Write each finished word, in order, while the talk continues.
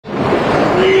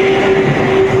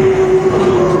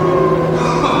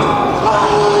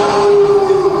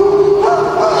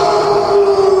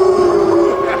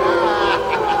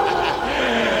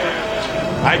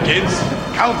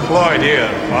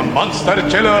from Monster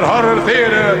Chiller Horror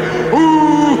Theater.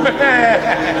 Ooh!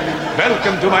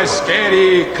 Welcome to my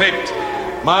scary crypt,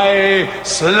 my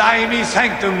slimy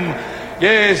sanctum.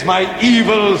 Yes, my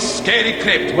evil, scary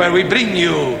crypt where we bring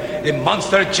you the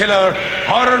Monster Chiller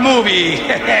horror movie.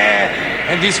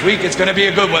 And this week it's going to be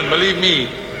a good one, believe me.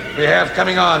 We have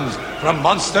coming on from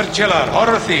Monster Chiller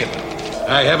Horror Theater.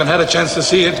 I haven't had a chance to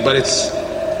see it, but it's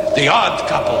The Odd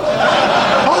Couple.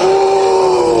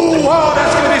 Oh, wow,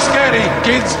 that's going to be scary,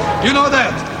 kids. You know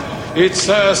that. It's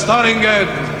starring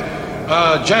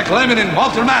Jack Lemmon and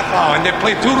Walter Matthau, and they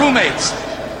play two roommates.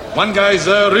 One guy's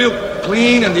real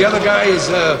clean, and the other guy is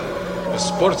a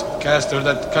sportscaster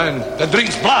that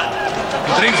drinks blood.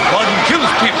 He drinks blood and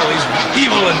kills people. He's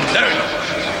evil and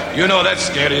dirty. You know that's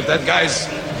scary if that guy's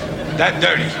that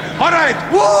dirty. All right,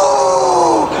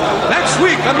 woo! Next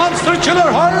week, the Monster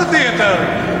Chiller Horror Theater,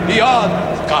 The Odd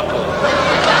Couple.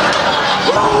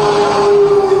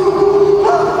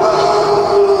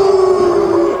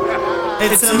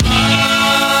 It's a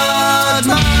mad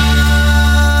world.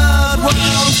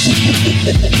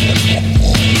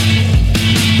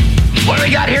 What do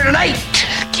we got here tonight,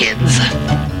 kids?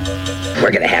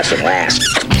 We're gonna have some laughs.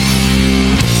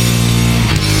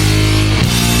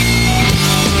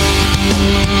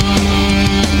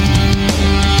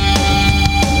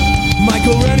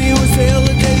 Michael Rennie was ill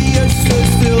the day he stood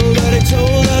still, but he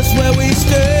told us where we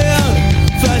stand.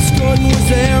 Flash Gordon was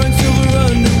there in silver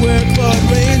underwear. Claude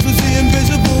Rains was the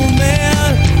invisible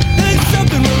man. There's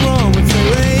something went wrong with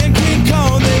Ray and King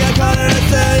Kong. They got caught in a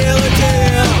cellular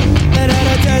jam and had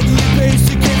a deadly pace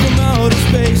that came from outer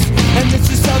space. And this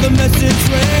is how the message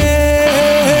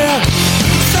ran.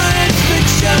 Science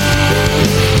fiction,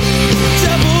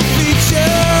 double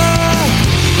feature,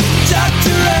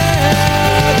 Dr.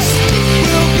 X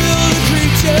will build a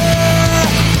creature.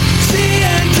 See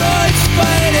androids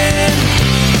fighting,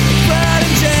 Brad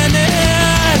and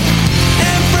Janet,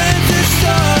 and Francis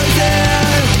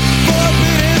Tarzan,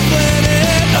 Forbidden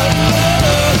Planet.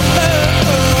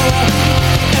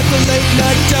 At the late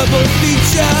night double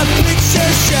feature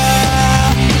picture show.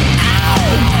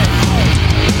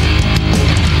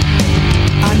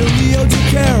 I know Leo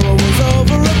DiCaro was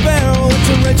over a barrel when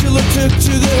Tarantula took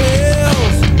to the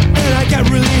hills. And I got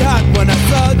really hot when I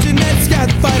saw Jeanette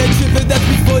Scott fight a tripper that's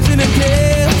with poison and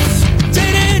kills.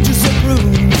 Dana Andrews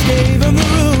approved, gave him the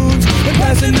runes, and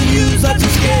passing the news lots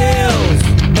of skills.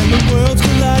 And the worlds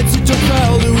collide, so Joe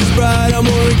Crowder was right. I'm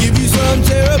gonna give you some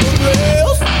terrible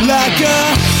thrills. Like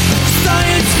a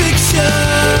science fiction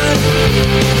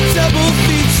double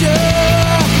feature,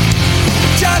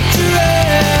 Dr.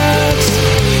 X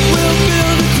will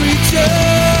build a creature.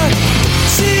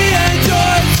 See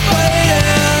androids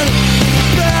fighting,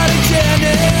 Brad and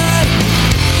Janet,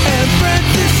 and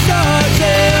Francis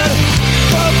Tarzan,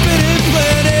 Forbidden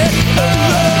Planet.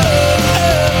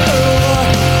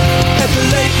 At the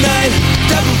late night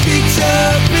double feature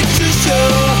picture show,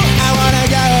 I wanna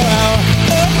go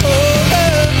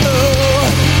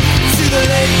to the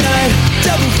late night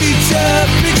double feature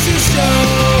picture show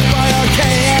by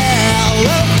RKL.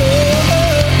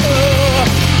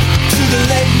 To the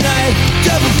late night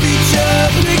double feature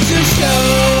picture show.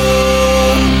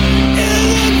 In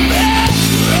the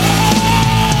metro.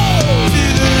 To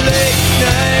the late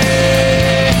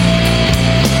night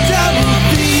double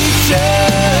feature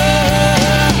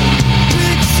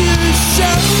picture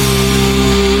show.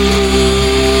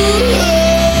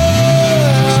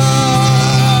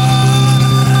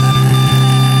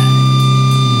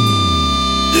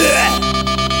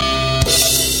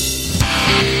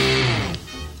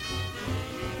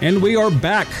 And we are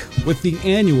back with the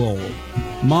annual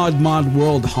Mod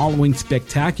World Halloween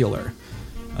Spectacular.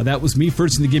 That was me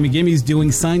first in the Gimme Gimmes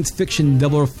doing science fiction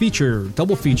double feature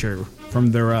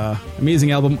from their amazing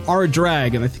album Our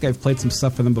Drag, and I think I've played some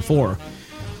stuff for them before.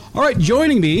 All right,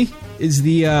 joining me is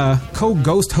the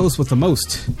co-ghost host with the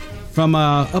most from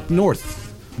up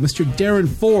north, Mr. Darren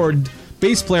Ford,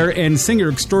 bass player and singer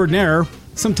extraordinaire,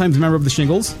 sometimes a member of the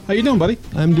Shingles. How you doing, buddy?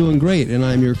 I'm doing great, and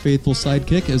I'm your faithful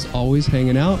sidekick, as always,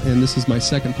 hanging out, and this is my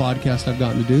second podcast I've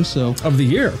gotten to do, so... Of the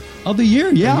year. Of the year,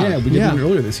 yeah. Yeah, we did one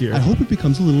earlier this year. I hope it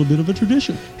becomes a little bit of a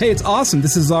tradition. Hey, it's awesome.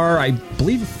 This is our, I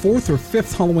believe, 4th or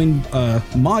 5th Halloween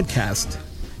modcast.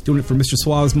 Doing it for Mr.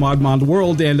 Suave's Mod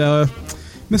World, and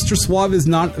Mr. Suave is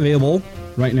not available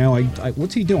right now.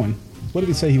 What's he doing? What did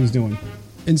he say he was doing?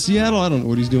 In Seattle, I don't know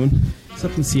what he's doing. He's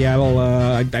up in Seattle.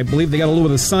 I believe they got a little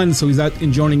bit of sun, so he's out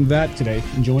enjoying that today.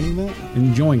 Enjoying that?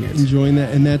 Enjoying it. Enjoying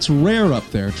that, and that's rare up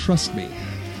there, trust me.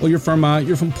 Well, you're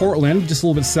from Portland, just a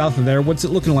little bit south of there. What's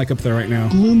it looking like up there right now?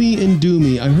 Gloomy and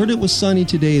doomy. I heard it was sunny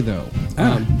today, though.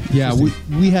 Yeah,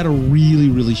 we had a really,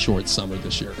 really short summer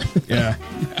this year. Yeah.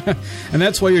 And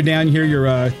that's why you're down here.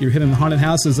 You're hitting the haunted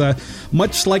houses.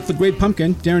 Much like the Great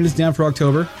Pumpkin, Darren is down for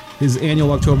October, his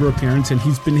annual October appearance, and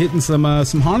he's been hitting some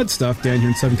haunted stuff down here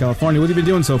in Southern California. What have you been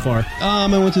doing so far? I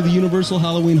went to the Universal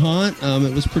Halloween Haunt.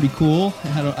 It was pretty cool. I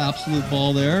had an absolute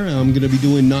ball there. I'm going to be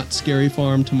doing Not Scary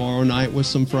Farm tomorrow night with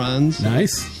some friends.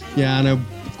 Nice. Yeah, and I,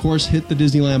 of course, hit the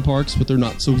Disneyland parks with their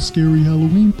Not So Scary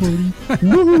Halloween party.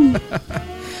 Woo!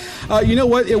 You know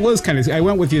what? It was kind of... I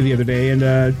went with you the other day,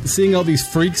 and seeing all these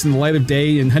freaks in the light of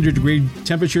day in 100-degree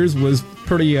temperatures was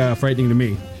pretty frightening to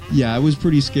me. Yeah, it was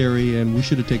pretty scary, and we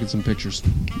should have taken some pictures.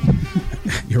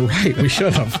 You're right. We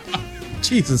should have.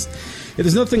 Jesus.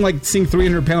 There's nothing like seeing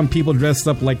 300-pound people dressed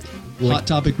up like Hot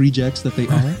Topic rejects that they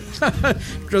are.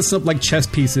 Dressed up like chess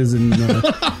pieces, and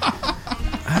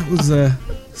that was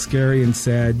scary and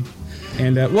sad.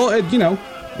 And,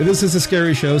 this is a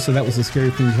scary show, so that was a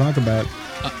scary thing to talk about.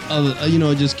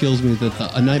 It just kills me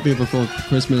that A Nightmare Before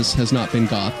Christmas has not been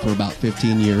goth for about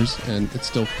 15 years, and it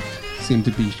still seemed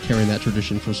to be carrying that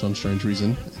tradition for some strange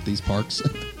reason at these parks.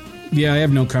 Yeah, I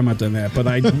have no comment on that, but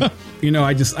I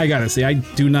gotta say, I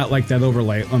do not like that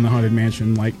overlay on the Haunted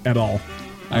Mansion, at all.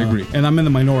 I agree. And I'm in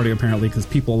the minority, apparently, because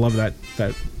people love that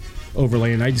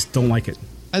overlay, and I just don't like it.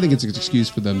 I think it's an excuse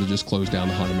for them to just close down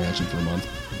the Haunted Mansion for a month.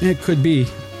 It could be.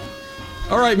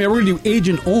 All right, man, we're going to do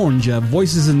Agent Orange,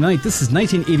 Voices in the Night. This is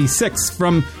 1986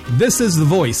 from This Is the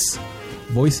Voice,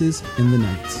 Voices in the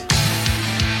Night.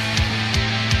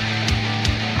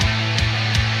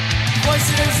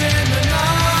 Voices in the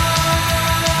night.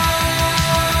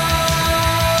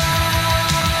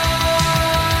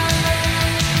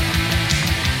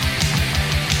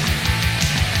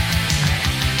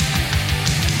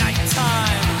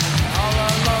 Nighttime, all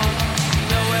alone,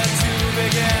 nowhere to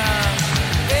begin.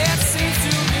 It seems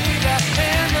to me that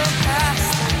in the past,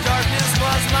 darkness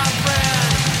was my friend.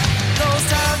 Those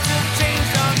times have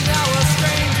changed, I'm now a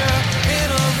stranger in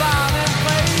a violent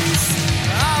place.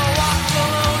 I walk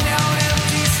alone down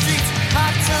empty streets,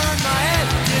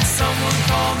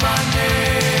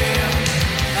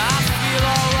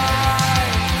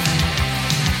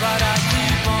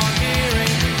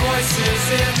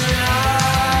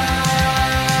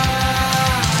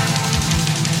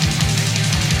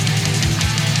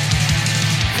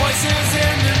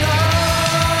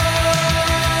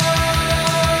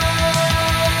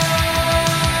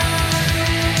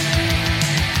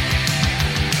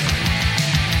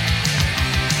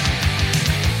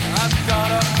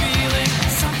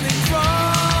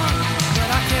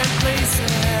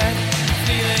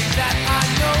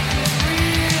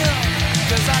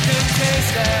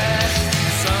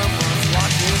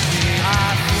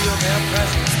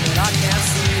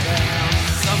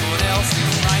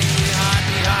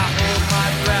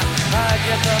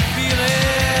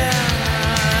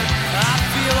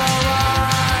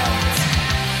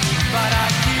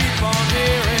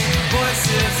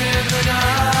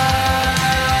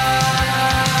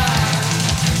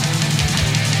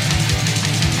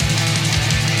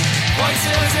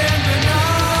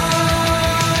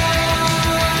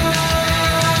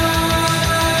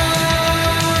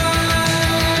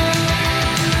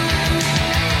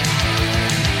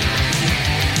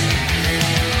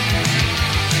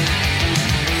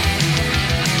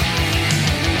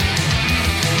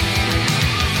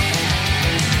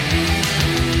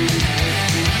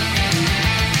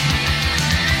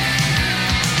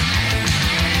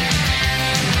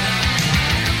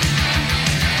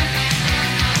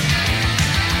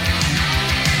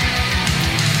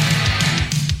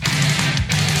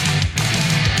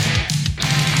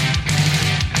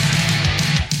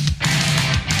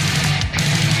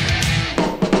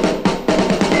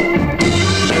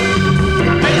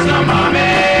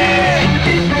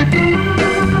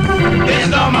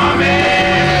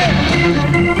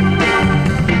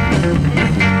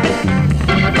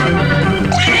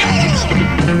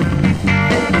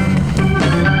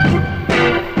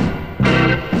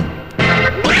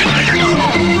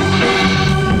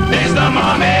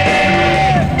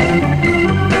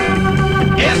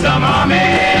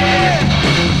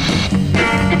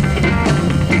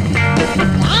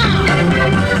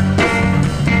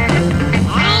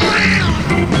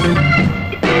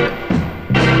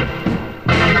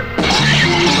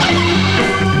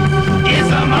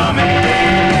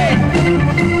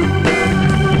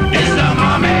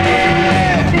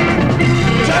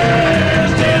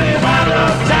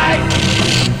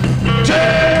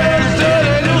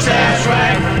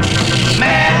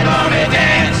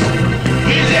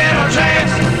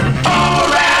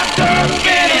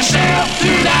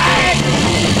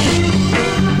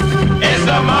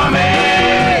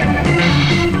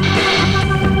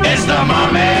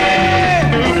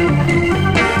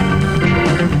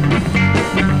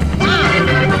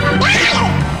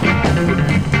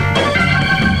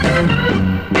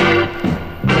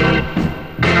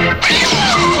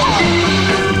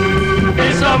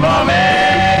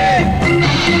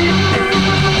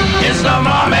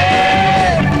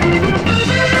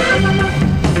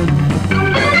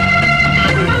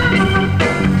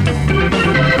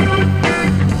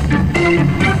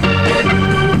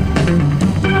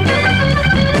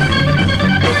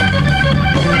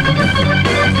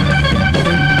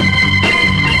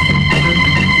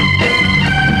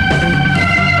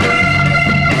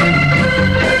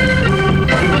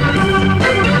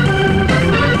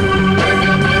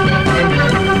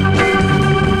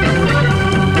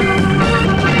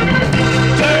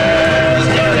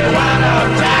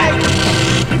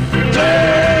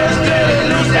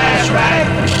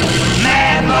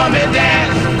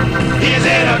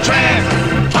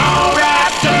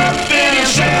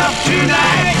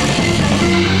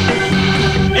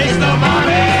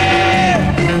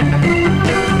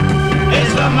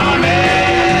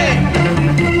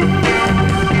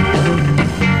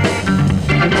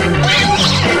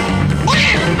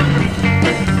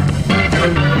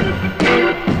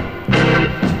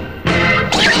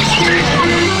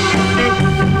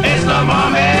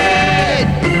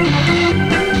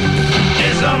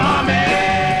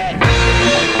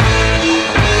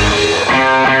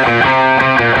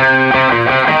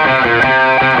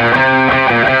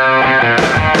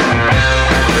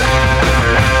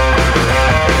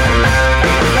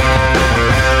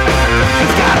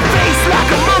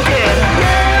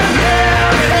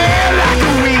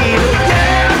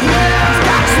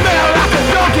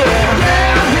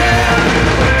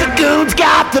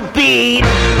 need.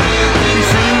 He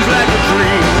seems like a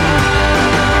dream,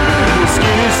 with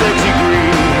skin is sexy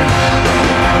green,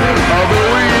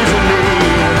 although he isn't me.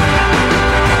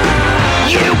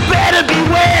 You better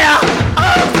beware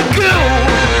of the goon.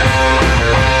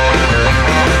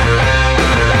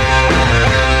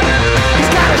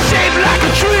 He's got a shape like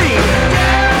a tree,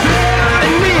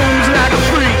 and moves like a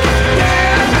freak.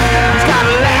 He's got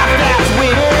a laugh that's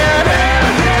wicked,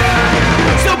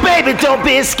 so baby don't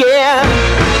be scared.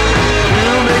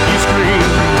 He'll make you scream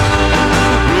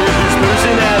with his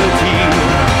personality.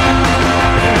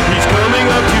 He's coming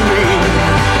up to me.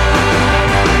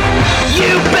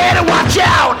 You better watch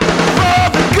out for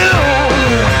the goon.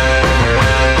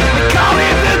 They call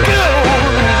him the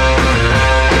goon.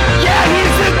 Yeah,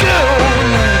 he's the goon.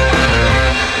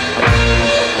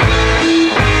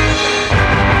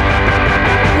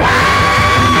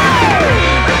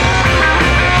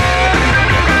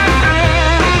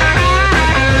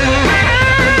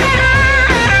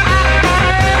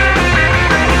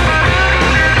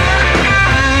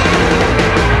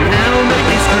 He'll make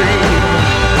you scream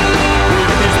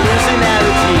with his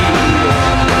personality,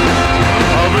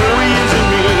 although he isn't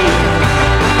me.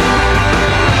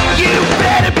 You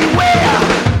better beware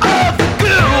of the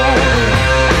goon.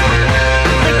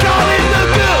 They call him the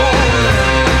goon.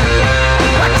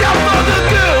 Watch out for the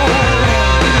goon.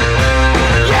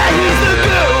 Yeah, he's the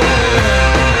goon.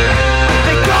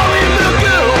 They call him the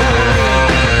goon.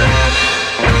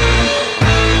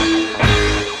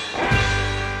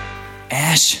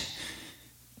 Ash,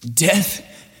 death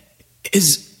is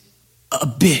a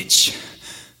bitch.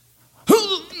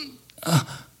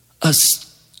 A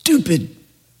stupid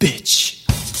bitch.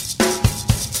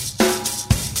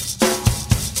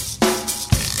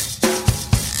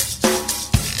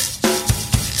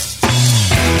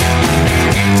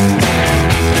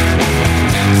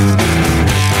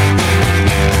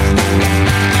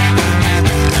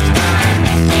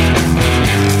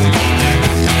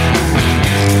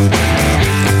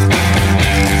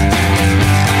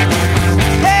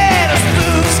 Hey, the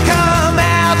spooks come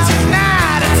out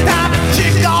tonight. It's time to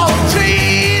trick or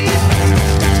treat.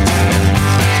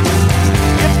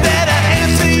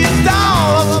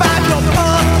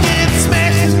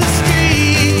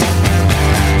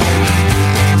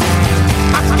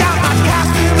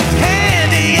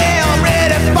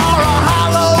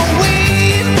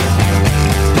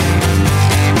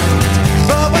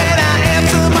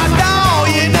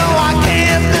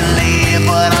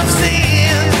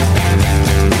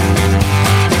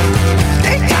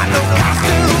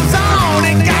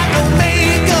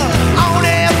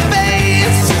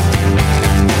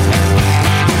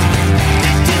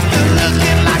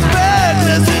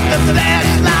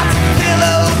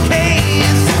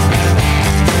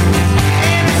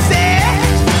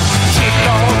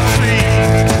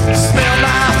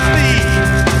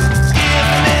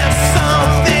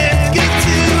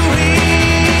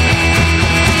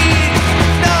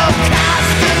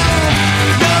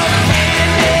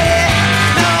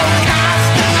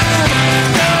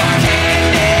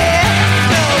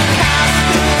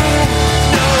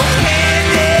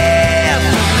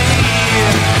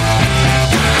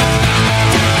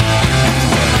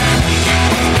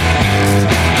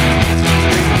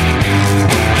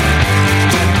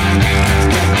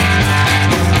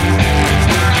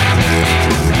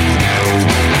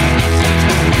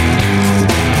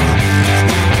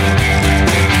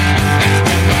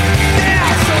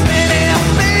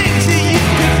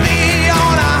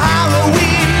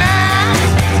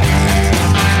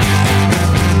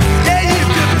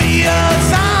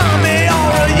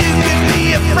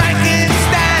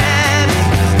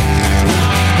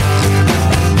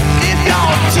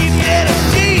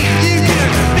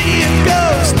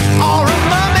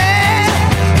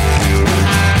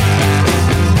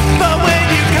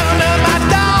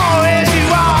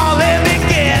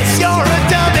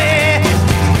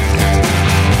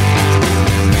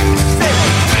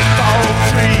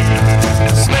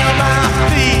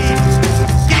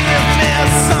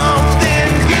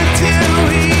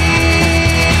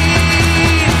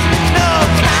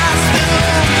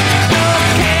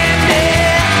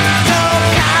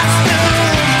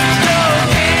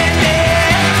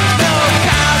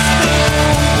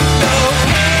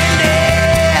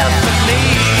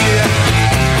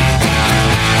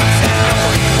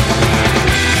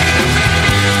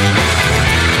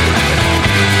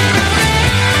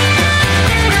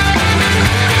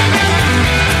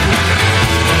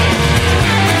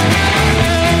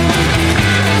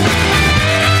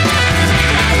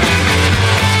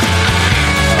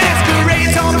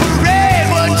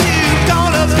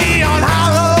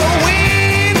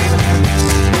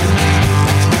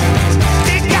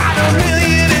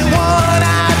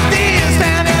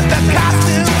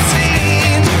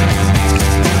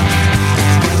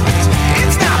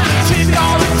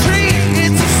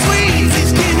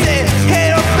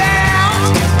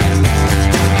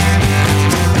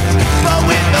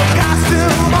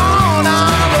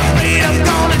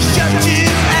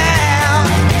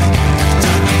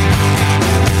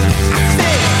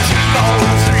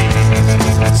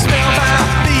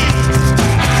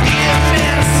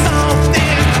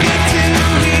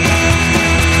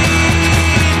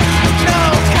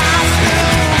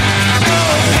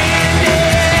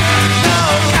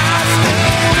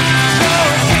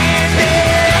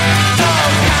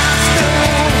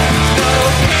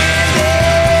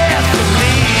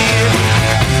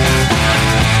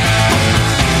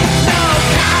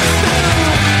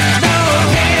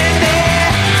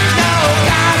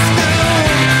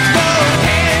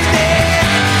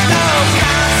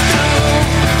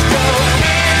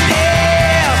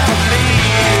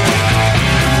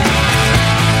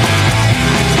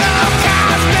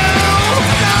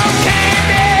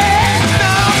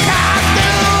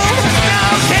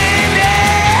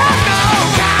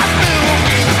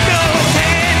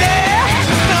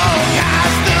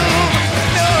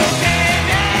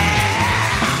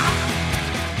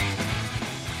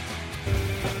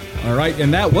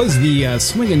 and that was the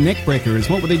Swingin' Neckbreakers.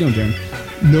 What were they doing, Darren?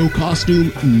 No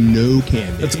costume, no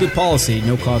candy. That's a good policy.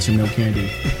 No costume, no candy.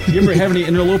 You ever have any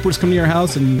interlopers come to your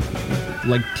house and,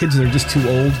 like, kids that are just too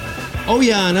old? Oh,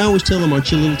 yeah, and I always tell them,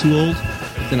 aren't you a little too old?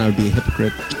 Then I would be a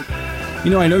hypocrite. You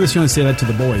know, I noticed you only say that to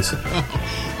the boys.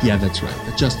 Yeah, that's right.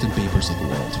 The Justin Biebers of the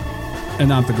world. And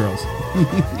not the girls.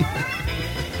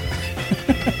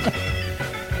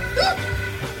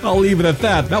 I'll leave it at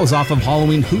that. That was off of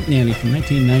Halloween Hootenanny from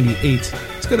 1998.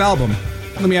 It's a good album.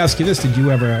 Let me ask you this: Did you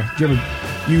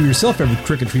yourself ever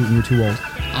trick-or-treat when you were too old?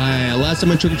 Last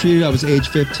time I trick-or-treated, I was age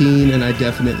 15, and I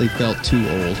definitely felt too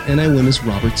old. And I went as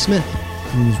Robert Smith.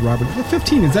 Who's Robert?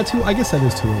 15, is that too? I guess that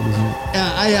is too old, isn't it?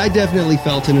 I definitely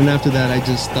felt it, and after that, I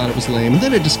just thought it was lame. And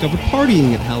then I discovered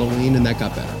partying at Halloween, and that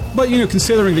got better. But, you know,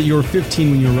 considering that you were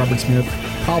 15 when you were Robert Smith,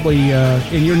 probably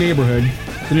in your neighborhood,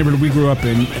 the neighborhood we grew up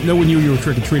in, no one knew you were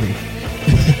trick-or-treating.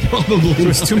 Probably.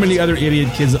 There's too many other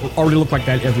idiot kids that already look like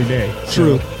that every day.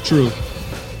 True.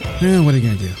 Yeah, what are you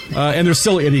going to do? And there's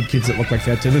still idiot kids that look like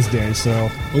that to this day, so...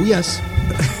 Oh, yes.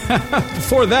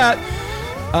 Before that,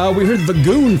 we heard The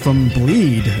Goon from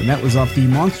Bleed, and that was off the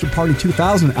Monster Party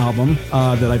 2000 album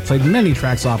that I played many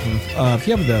tracks off of. If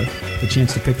you have the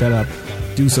chance to pick that up,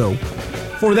 do so.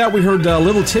 Before that, we heard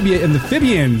Little Tibia and the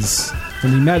Phibians from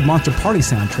the Mad Monster Party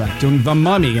soundtrack doing The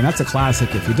Mummy, and that's a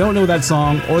classic. If you don't know that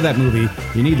song or that movie,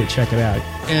 you need to check it out.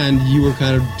 And you were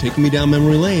kind of taking me down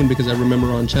memory lane, because I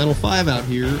remember on Channel 5 out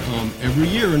here, every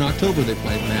year in October they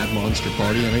played Mad Monster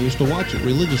Party, and I used to watch it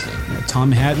religiously.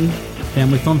 Tom Hatton,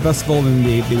 Family Film Festival, and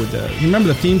they would... you remember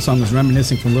the theme song was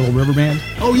reminiscing from Little River Band?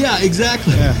 Oh, yeah,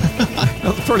 exactly. Yeah.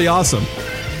 That was pretty awesome.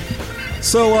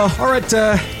 So, all right,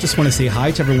 just want to say hi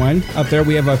to everyone out there.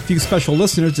 We have a few special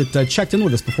listeners that checked in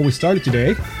with us before we started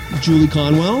today. Julie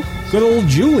Conwell. Good old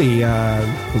Julie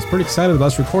was pretty excited about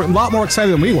us recording. A lot more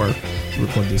excited than we were to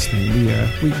record this thing.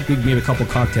 We made a couple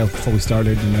cocktails before we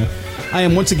started. And I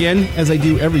am, once again, as I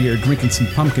do every year, drinking some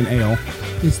pumpkin ale.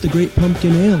 It's the Great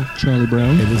Pumpkin Ale, Charlie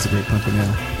Brown. It is a Great Pumpkin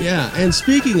Ale. Yeah, and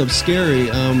speaking of scary...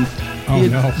 He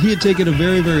had taken a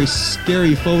very, very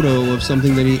scary photo of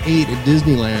something that he ate at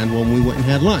Disneyland when we went and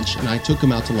had lunch. And I took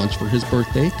him out to lunch for his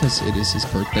birthday, because it is his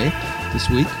birthday this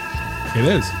week. It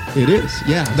is? It is,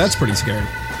 yeah. That's pretty scary.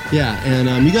 Yeah,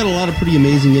 and you got a lot of pretty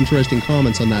amazing, interesting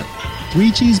comments on that. 3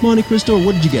 cheese Monte Cristo, or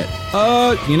what did you get?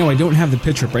 You know, I don't have the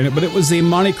picture right now, but it was a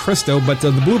Monte Cristo, but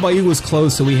the Blue Bayou was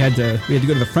closed, so we had to go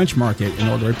to the French market in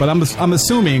order. But I'm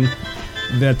assuming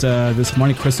that this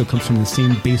Monte Cristo comes from the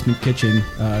same basement kitchen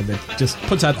that just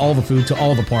puts out all the food to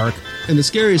all the park. And the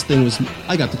scariest thing was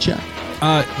I got the check.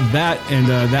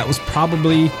 That was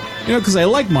probably, because I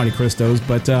like Monte Cristos,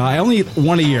 but I only eat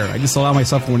one a year. I just allow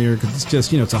myself one a year because it's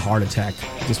just, it's a heart attack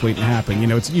just waiting to happen.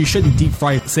 You shouldn't deep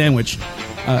fry a sandwich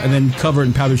and then cover it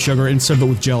in powdered sugar and serve it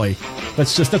with jelly.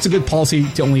 That's a good policy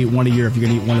to only eat one a year if you're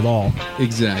going to eat one at all.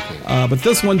 Exactly. But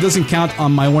this one doesn't count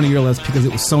on my one a year list because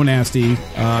it was so nasty.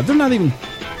 They're not even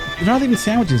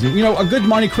sandwiches. A good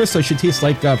Monte Cristo should taste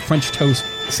like a French toast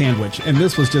sandwich, and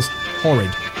this was just horrid.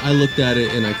 I looked at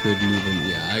it and I couldn't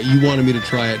even, you wanted me to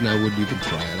try it and I wouldn't even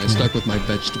try it. I stuck with my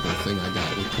vegetable thing I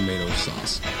got with tomato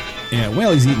sauce. Yeah,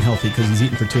 well, he's eating healthy because he's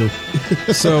eating for 2.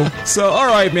 So all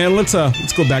right, man, let's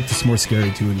go back to some more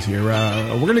scary tunes here.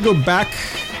 We're gonna go back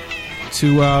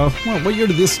to what year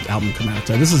did this album come out?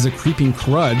 This is the Creeping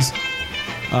Cruds.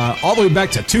 All the way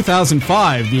back to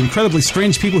 2005, the incredibly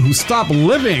strange people who stop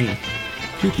living.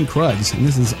 Creeping Cruds, and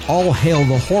this is All Hail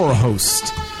the Horror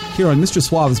Host here on Mr.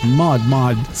 Suave's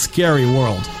Mod Scary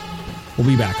World. We'll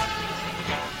be back.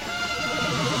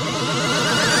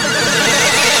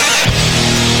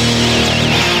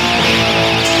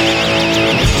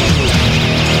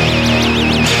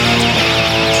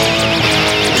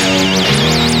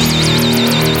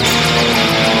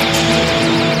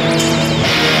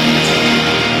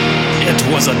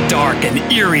 Was a dark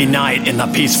and eerie night in the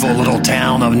peaceful little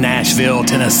town of Nashville,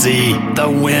 Tennessee. The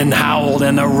wind howled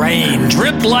and the rain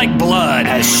dripped like blood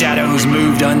as shadows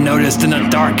moved unnoticed in the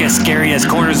darkest, scariest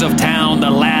corners of town. The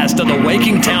last of the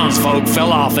waking townsfolk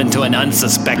fell off into an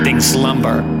unsuspecting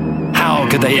slumber. How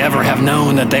could they ever have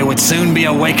known that they would soon be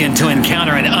awakened to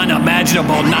encounter an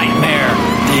unimaginable nightmare?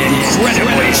 The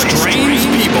incredibly strange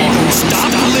people who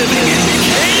stopped living and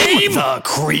became the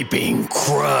Creeping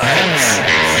Cruds.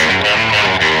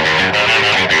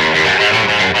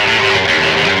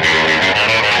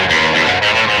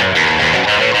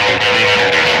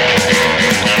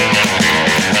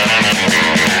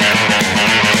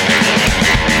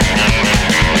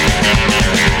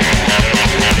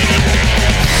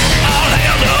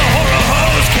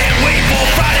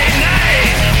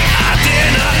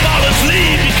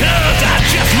 Because I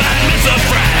just might miss a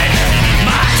fright.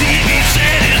 My TV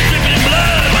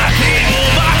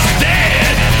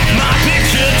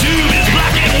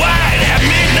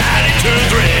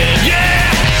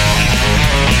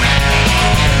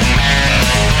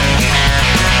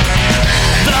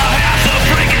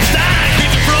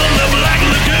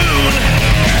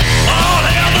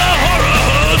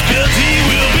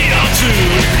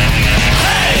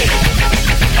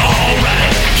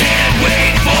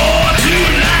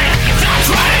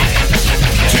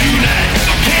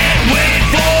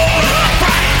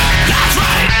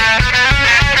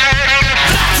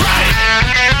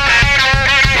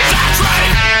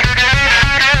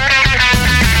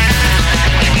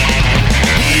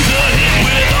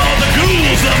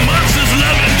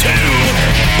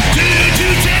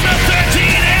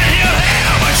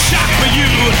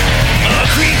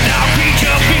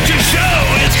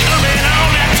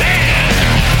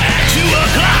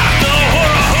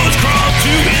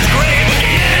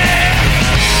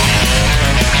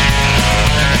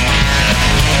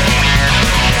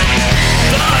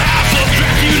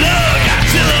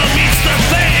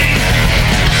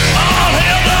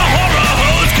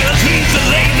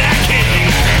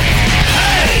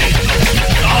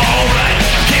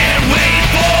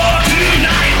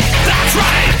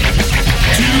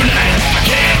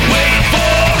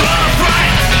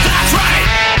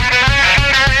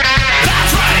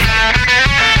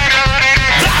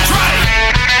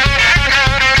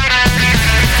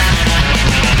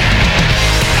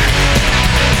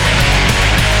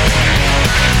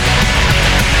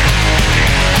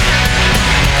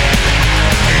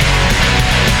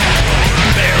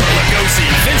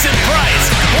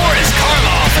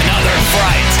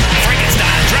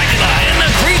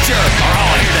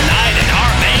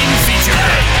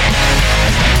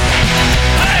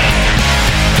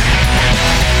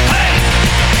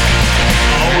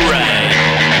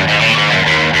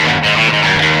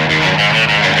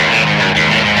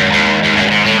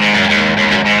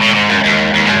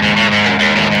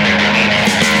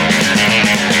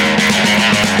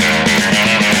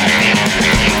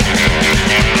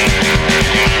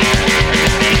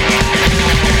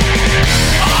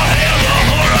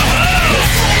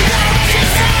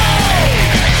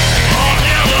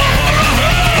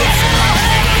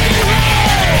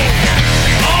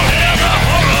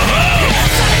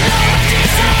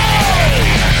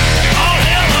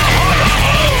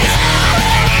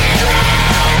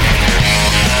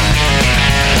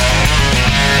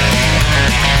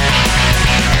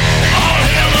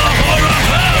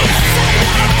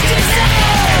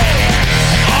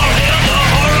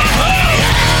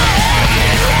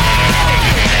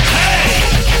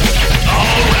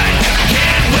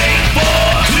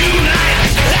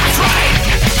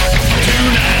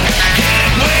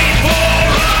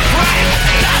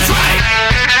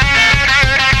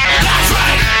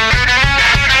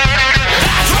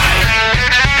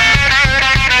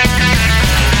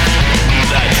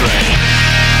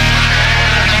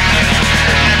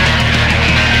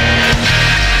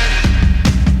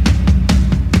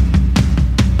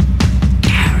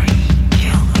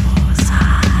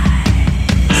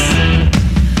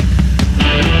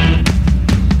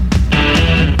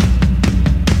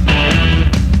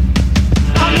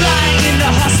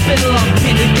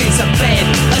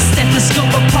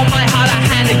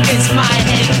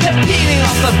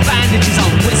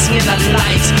in the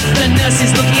light. The nurse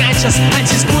is looking anxious and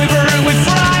she's quivering with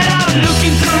fright. I'm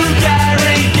looking through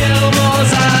Gary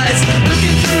Gilmore's eyes.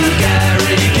 Looking through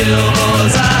Gary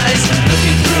Gilmore's eyes.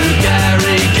 Looking through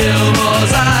Gary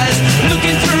Gilmore's eyes.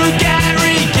 Looking through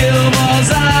Gary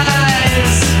Gilmore's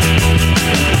eyes.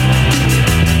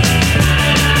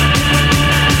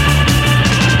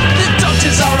 The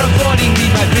doctors are avoiding me,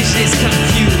 my vision is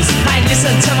confused. I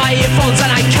listen to my earphones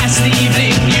and I catch the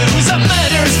evening news. A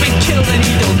murder has been killed and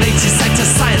he donates his sight to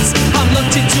science. I'm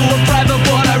looked into a private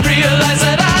ward, I realize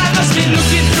that I must be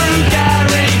looking through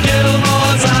Gary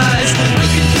Gilmore's eyes.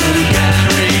 Looking through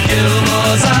Gary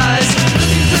Gilmore's eyes.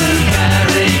 Looking through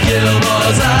Gary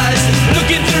Gilmore's eyes.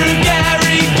 Looking through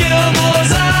Gary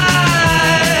Gilmore's eyes.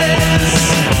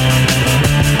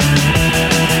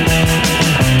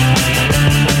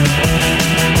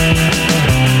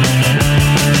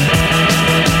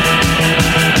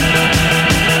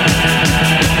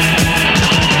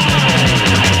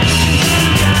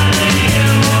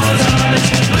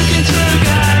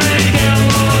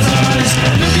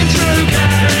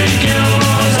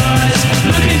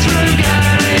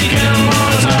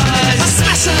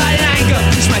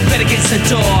 Against the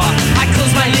door, I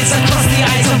close my lids and cross the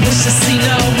eyes and wish to see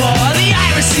no more. The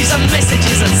eye receives some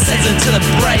messages and sends them to the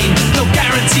brain. No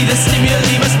guarantee the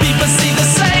stimuli must be perceived the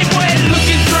same way.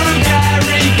 Looking through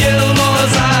Gary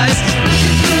Gilmore's eyes.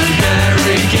 Looking through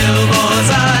Gary Gilmore's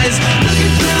eyes. Looking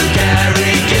through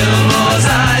Gary Gilmore's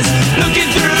eyes. Looking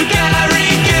through Gary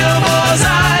Gilmore's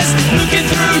eyes. Looking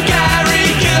through Gary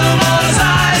Gilmore's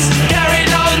eyes. Gary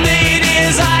don't need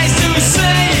his eyes to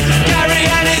see. Gary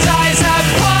and his eyes have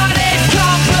parted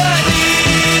company.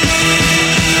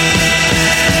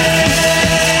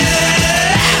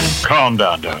 Calm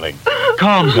down, darling.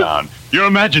 Calm down. You're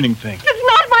imagining things. It's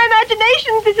not my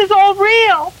imagination. This is all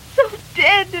real. So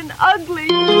dead and ugly.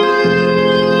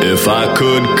 If I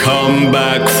could come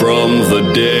back from the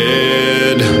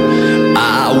dead,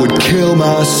 I would kill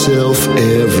myself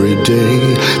every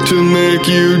day to make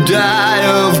you die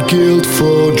of guilt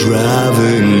for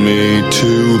driving me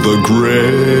to the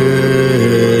grave.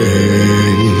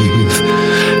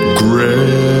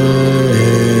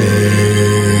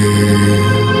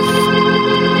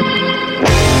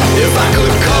 If I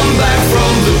could come back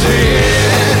from the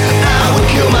dead, I would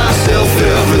kill myself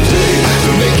every day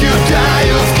to make you die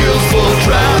of guilt for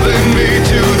driving me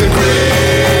to the grave.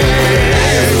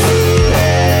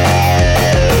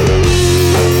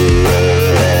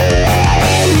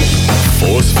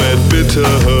 Force-fed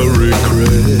bitter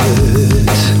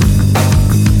regret,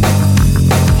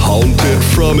 haunted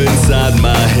from inside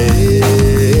my head.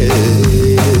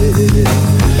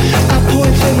 I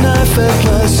point the knife at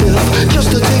myself just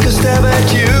to take a stab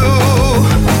at you.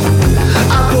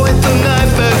 I point the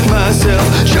knife at myself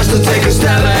just to take a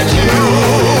stab at you.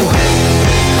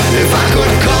 If I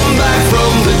could come back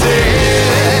from the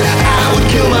dead, I would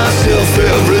kill myself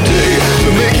every day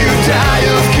to make you die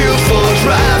of guilt for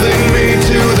driving me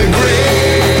to the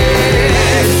grave.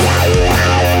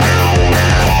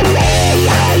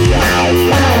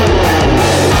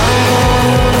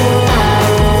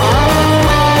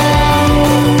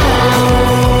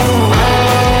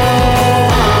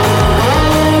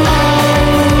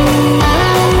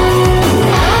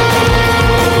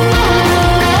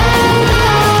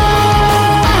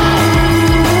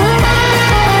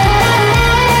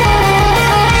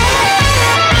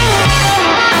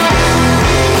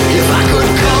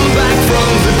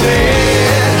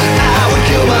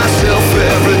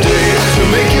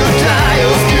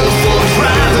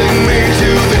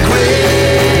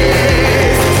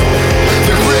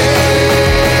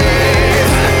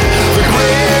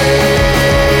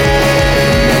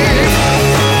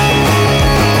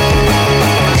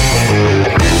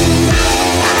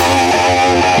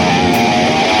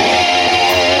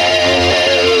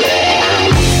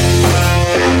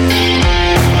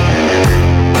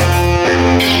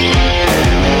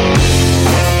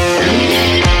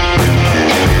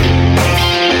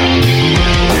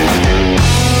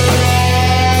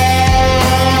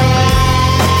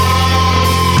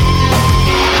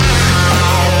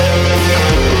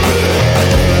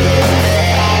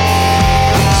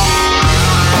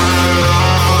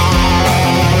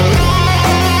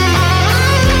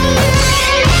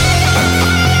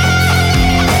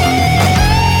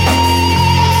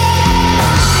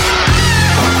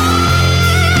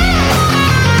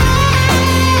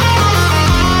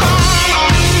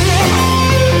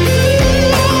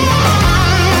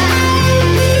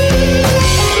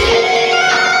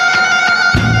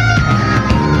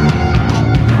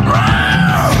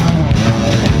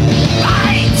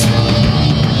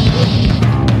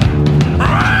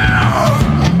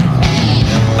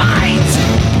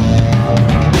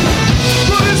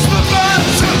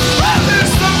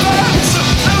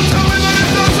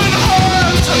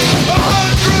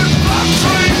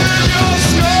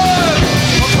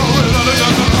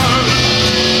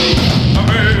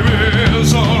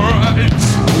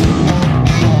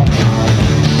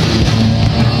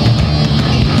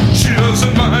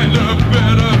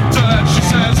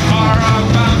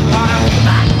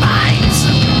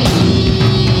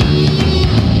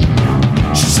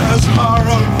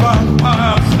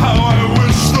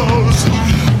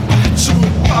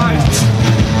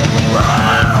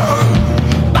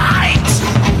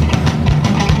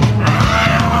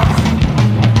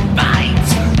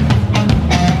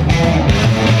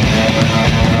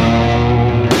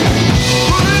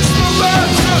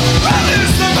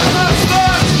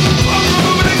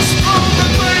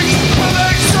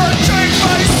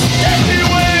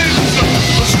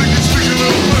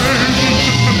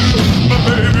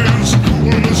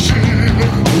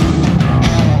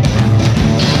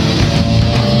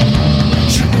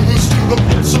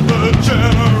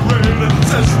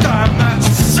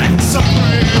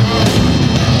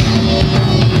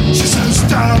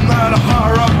 that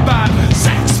horror bat,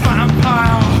 sex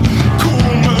vampire,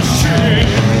 cool machine.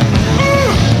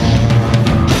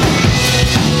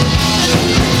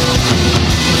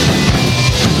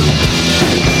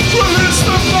 Release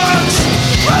the butts!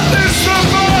 Release the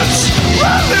butts!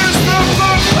 Release the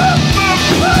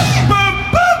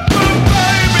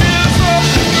baby is a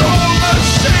cool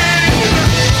machine.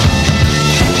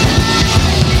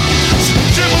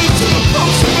 She moves to the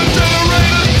post of a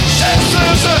generator. She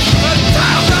says a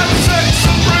down that sex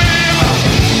supreme.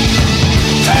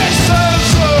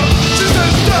 She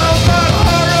says down that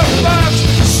horror match.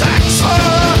 Sex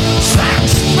horror, sex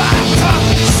factor,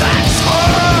 sex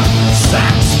horror,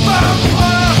 sex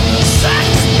vampire, sex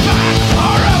back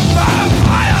horror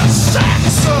vampire,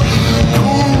 sex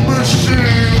cool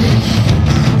machine.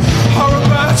 Horror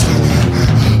bat,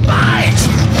 light,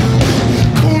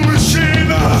 cool machine,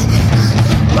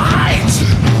 light,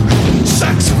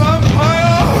 sex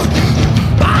vampire,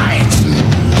 light,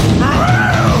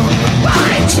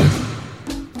 light.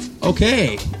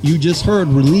 Okay, you just heard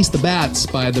Release the Bats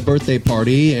by The Birthday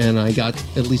Party, and I got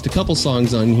at least a couple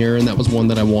songs on here, and that was one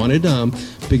that I wanted.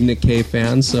 Big Nick Cave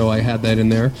fan, so I had that in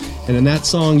there. And in that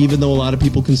song, even though a lot of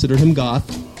people consider him goth,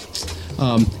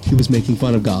 he was making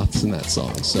fun of goths in that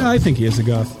song. So Yeah, I think he is a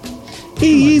goth.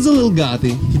 he's a little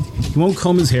gothy. He won't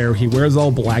comb his hair. He wears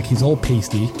all black. He's all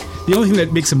pasty. The only thing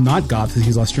that makes him not goth is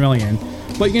he's Australian.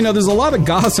 But, you know, there's a lot of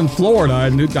goths in Florida,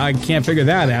 and I can't figure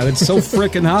that out. It's so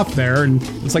frickin' hot there, and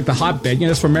it's like the hotbed. You know,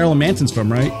 that's where Marilyn Manson's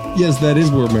from, right? Yes, that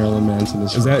is where Marilyn Manson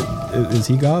is. Is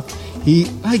he goth?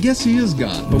 I guess he is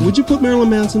goth. But would you put Marilyn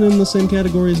Manson in the same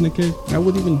category as Nick Cave? I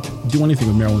wouldn't even do anything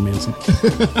with Marilyn Manson.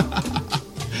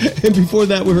 And before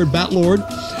that, we heard Bat Lord.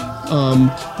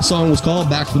 The song was called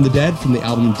Back from the Dead from the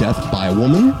album Death by a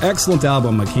Woman. Excellent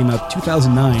album. It came out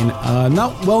 2009.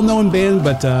 Not well-known band,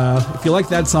 but if you like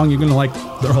that song, you're going to like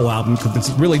their whole album because it's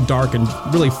really dark and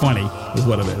really funny is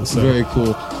what it is. So. Very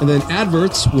cool. And then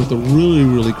Adverts with a really,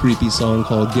 really creepy song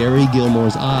called Gary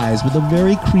Gilmore's Eyes with a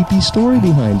very creepy story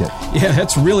behind it. Yeah,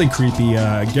 that's really creepy.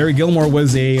 Gary Gilmore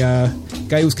was a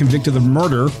guy who was convicted of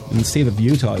murder in the state of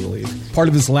Utah, I believe. Part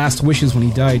of his last wishes when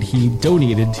he died, he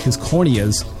donated his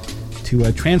corneas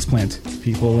to transplant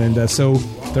people, and so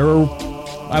there are,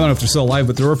 I don't know if they're still alive,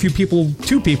 but there are two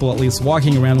people at least,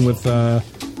 walking around with a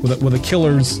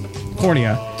killer's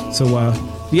cornea. So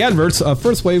the Adverts,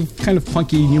 first wave, kind of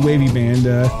punky, new wavy band,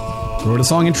 wrote a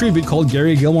song in tribute called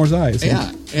Gary Gilmore's Eyes. Yeah,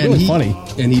 and really funny.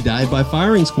 And he died by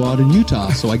firing squad in Utah,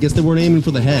 so I guess they weren't aiming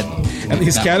for the head. And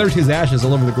they scattered his ashes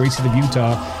all over the great state of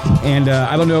Utah. And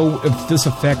I don't know if this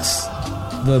affects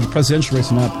the presidential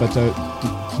race or not, but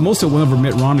most of it went over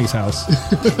Mitt Romney's house.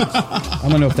 I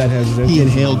don't know if that has... He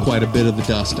inhaled quite a bit of the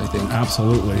dust, I think.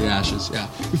 Absolutely. The ashes, yeah.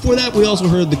 Before that, we also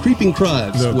heard The Creeping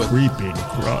Cruds. Creeping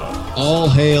Cruds. All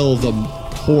Hail the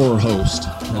Horror Host.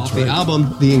 Off the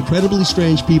album, The Incredibly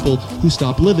Strange People Who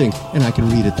Stopped Living. And I can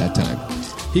read it that time.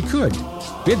 He could.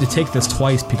 We had to take this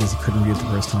twice because he couldn't read it the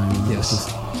first time. Yes. This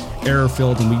is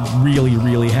error-filled, and we really,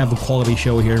 really have a quality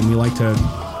show here, and we like to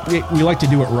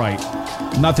do it right.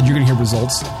 Not that you're going to hear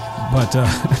results, but,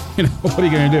 you know, what are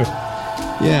you going to do?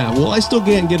 Yeah, well, I still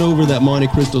can't get over that Monte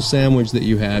Cristo sandwich that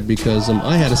you had because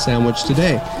I had a sandwich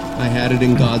today. I had it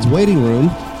in God's Waiting Room,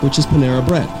 which is Panera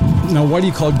Bread. Now, why do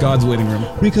you call it God's Waiting Room?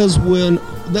 Because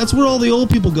that's where all the old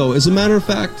people go. As a matter of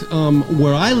fact,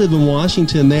 where I live in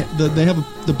Washington, they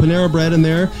have the Panera Bread in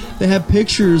there. They have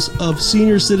pictures of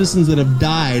senior citizens that have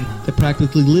died that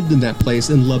practically lived in that place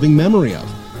in loving memory of.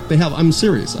 They have. I'm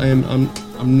serious.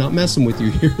 I'm not messing with you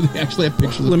here. They actually have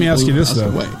pictures. Let me ask you this though.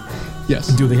 Away. Yes.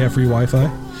 Do they have free Wi-Fi?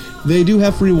 They do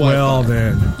have free Wi-Fi. Well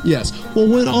then. Yes. Well,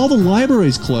 when all the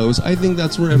libraries close, I think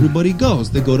that's where everybody goes.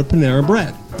 They go to Panera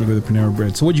Bread. They go to Panera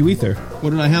Bread. So what'd you eat there? What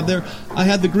did I have there? I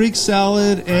had the Greek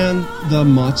salad and the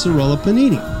mozzarella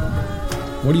panini.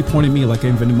 What are you pointing at me like I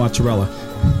invented mozzarella?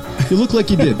 You look like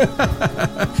you did.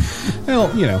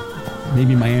 Well, you know.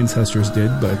 Maybe my ancestors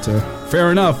did, but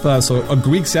fair enough. So a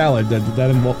Greek salad that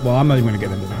involved. Well, I'm not even going to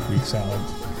get into the Greek salad.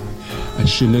 I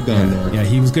shouldn't have gone there. Yeah,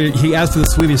 he was good. He asked for the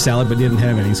Swedish salad, but didn't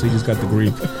have any, so he just got the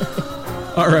Greek.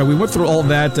 All right, we went through all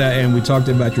that, and we talked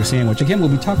about your sandwich. Again,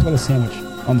 we talked about a sandwich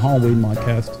on the Halloween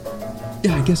podcast.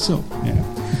 Yeah, I guess so. Yeah.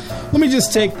 Let me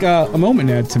just take a moment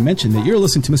now to mention that you're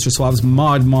listening to Mr. Suave's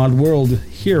Mod World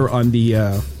here on the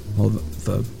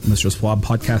Mr. Suave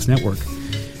Podcast Network.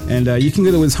 And you can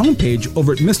go to his homepage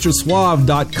over at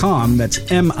MrSuave.com. That's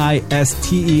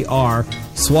MISTER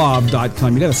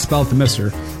Suave.com. You got to spell it the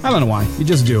Mr. I don't know why. You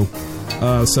just do.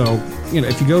 So,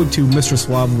 if you go to Mr.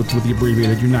 Suave with the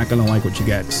abbreviated, you're not going to like what you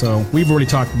get. So, we've already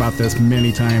talked about this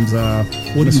many times.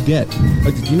 What do you get?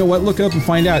 You know what? Look it up and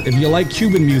find out. If you like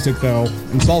Cuban music, though,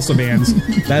 and salsa bands,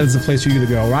 that is the place for you to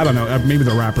go. I don't know. Maybe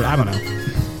the rapper. I don't know.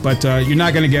 But you're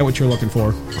not going to get what you're looking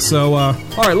for. So, all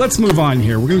right, let's move on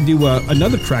here. We're going to do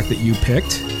another track that you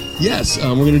picked. Yes,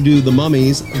 we're going to do The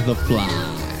Mummies, The Fly.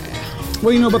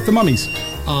 What do you know about The Mummies?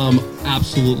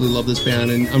 Absolutely love this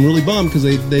band, and I'm really bummed because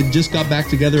they just got back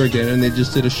together again, and they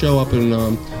just did a show up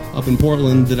in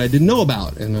Portland that I didn't know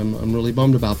about, and I'm really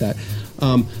bummed about that.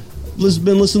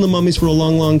 Been listening to The Mummies for a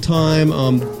long, long time.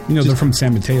 They're from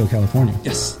San Mateo, California.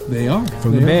 Yes, they are.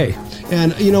 From the Bay.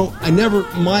 And,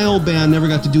 my old band never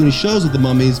got to do any shows with The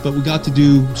Mummies, but we got to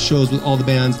do shows with all the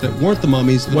bands that weren't The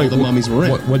Mummies that all the Mummies were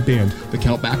in. What band? The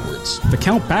Count Backwards. The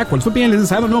Count Backwards? What band is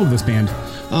this? I don't know this band.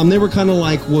 They were kind of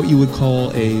like what you would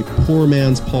call a poor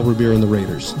man's Paul Revere and the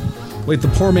Raiders. Wait, the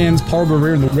poor man's Paul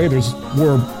Revere and the Raiders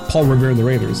were Paul Revere and the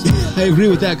Raiders. I agree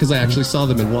with that because I actually saw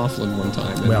them in Laughlin one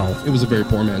time. Well, it was a very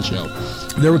poor man's show.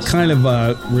 There were kind of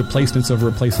replacements of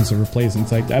replacements of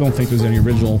replacements. Like, I don't think there's any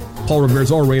original Paul Revere's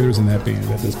or Raiders in that band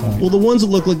at this point. Well, the ones that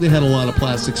looked like they had a lot of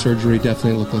plastic surgery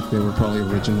definitely looked like they were probably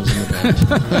originals in the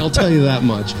band. I'll tell you that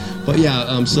much. But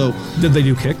yeah, so... Did they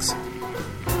do kicks?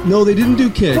 No, they didn't do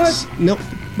kicks. What? Nope.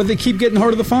 But they keep getting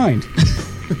harder to find.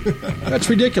 That's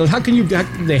ridiculous. How can you...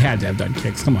 They had to have done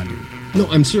kicks. Come on, dude. No,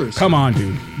 I'm serious. Come on,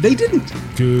 dude. They didn't.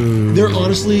 Dude. They're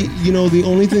honestly, the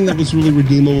only thing that was really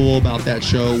redeemable about that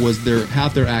show was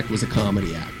half their act was a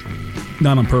comedy act.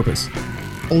 Not on purpose.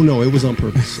 Oh, no, it was on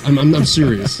purpose. I'm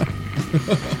serious.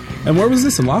 And where was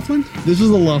this, in Laughlin? This was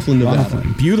in Laughlin, Nevada.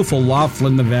 Beautiful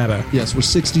Laughlin, Nevada. Yes, where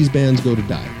 60s bands go to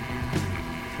die.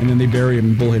 And then they bury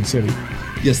him in Bullhead City.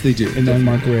 Yes, they do. And then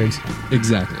Mark Riggs.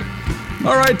 Exactly.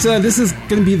 All right, this is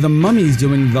going to be The Mummies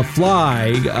doing The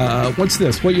Fly. What's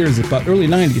this? What year is it? About early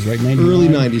 90s, right? 99? Early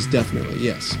 90s, definitely,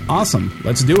 yes. Awesome.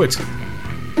 Let's do it.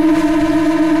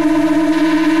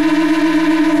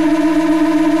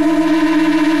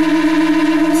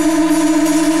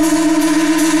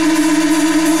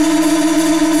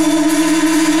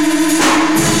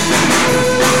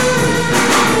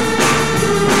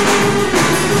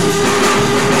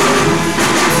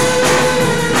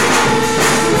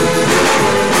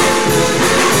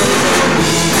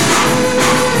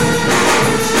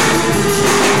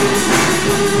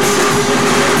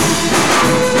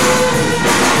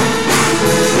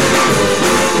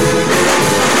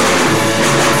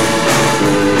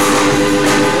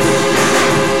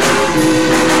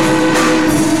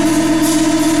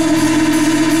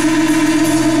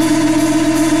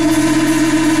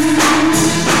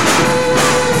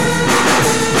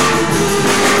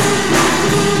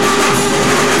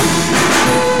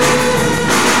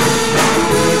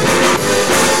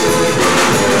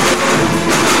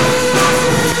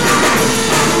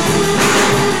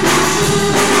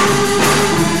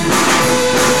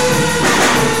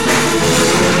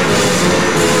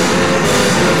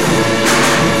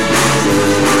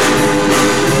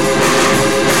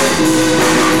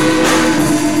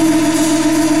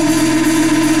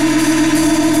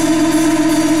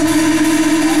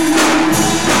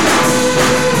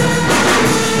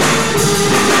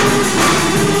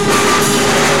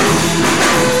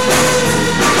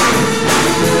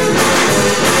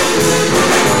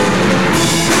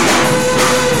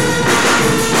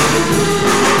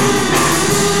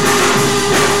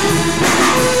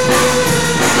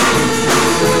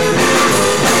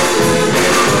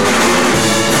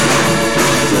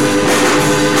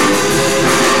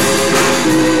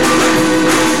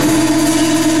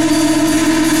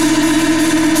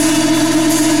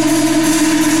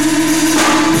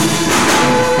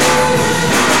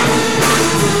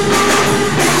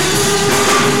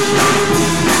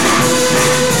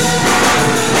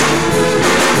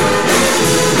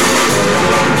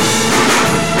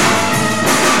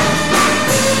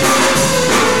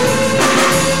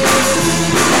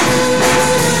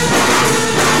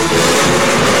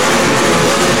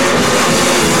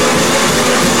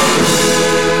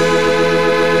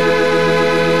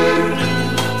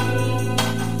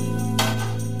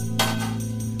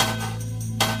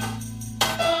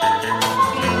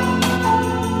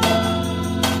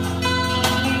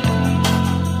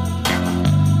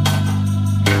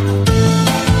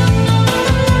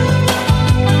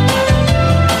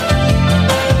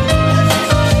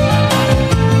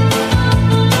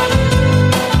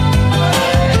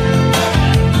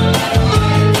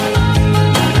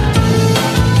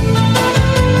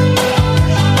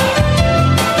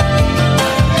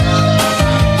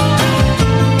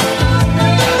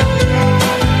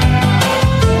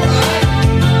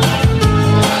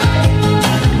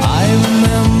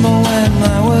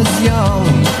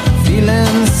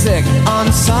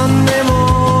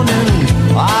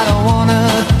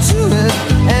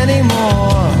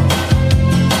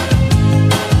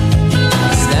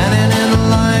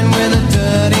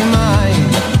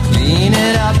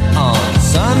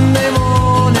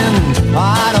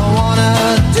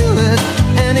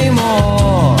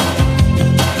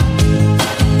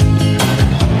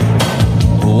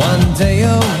 day a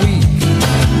week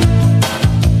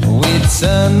we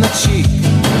turn the cheek.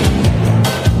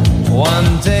 One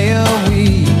day a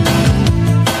week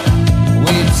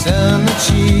we turn the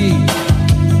cheek.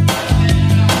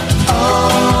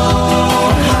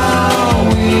 Oh, how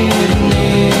we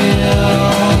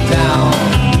kneel down.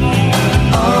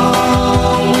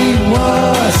 Oh, we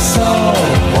were so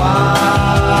quiet.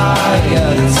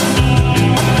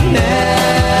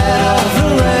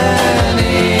 Never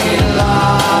any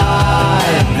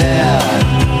light there.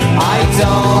 I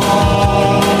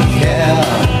don't care.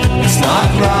 It's not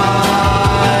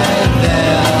right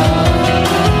there.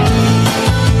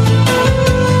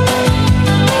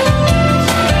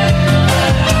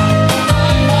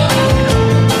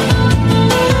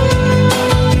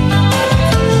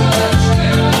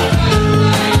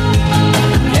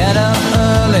 Get up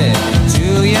early, do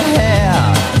your hair.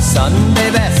 Sunday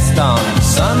best on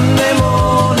Sunday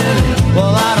morning.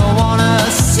 Well, I don't wanna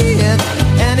see it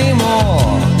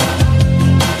anymore.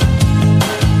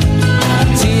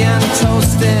 Tea and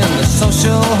toast in the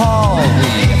social hall.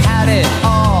 We had it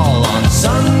all on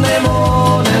Sunday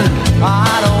morning. I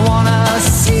don't wanna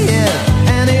see it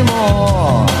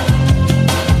anymore.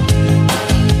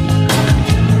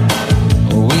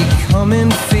 We come in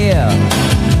fear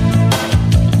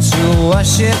to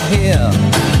worship here.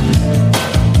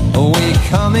 We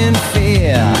come in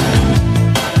fear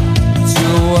to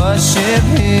worship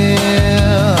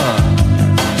here.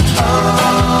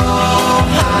 Oh,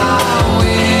 how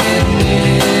we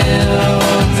kneel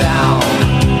down.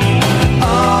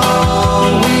 Oh,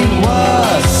 we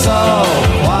were so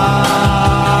quiet.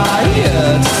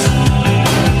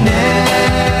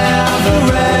 Never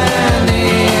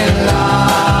any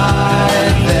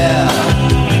light there.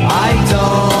 I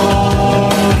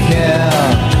don't care.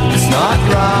 It's not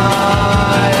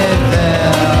right there.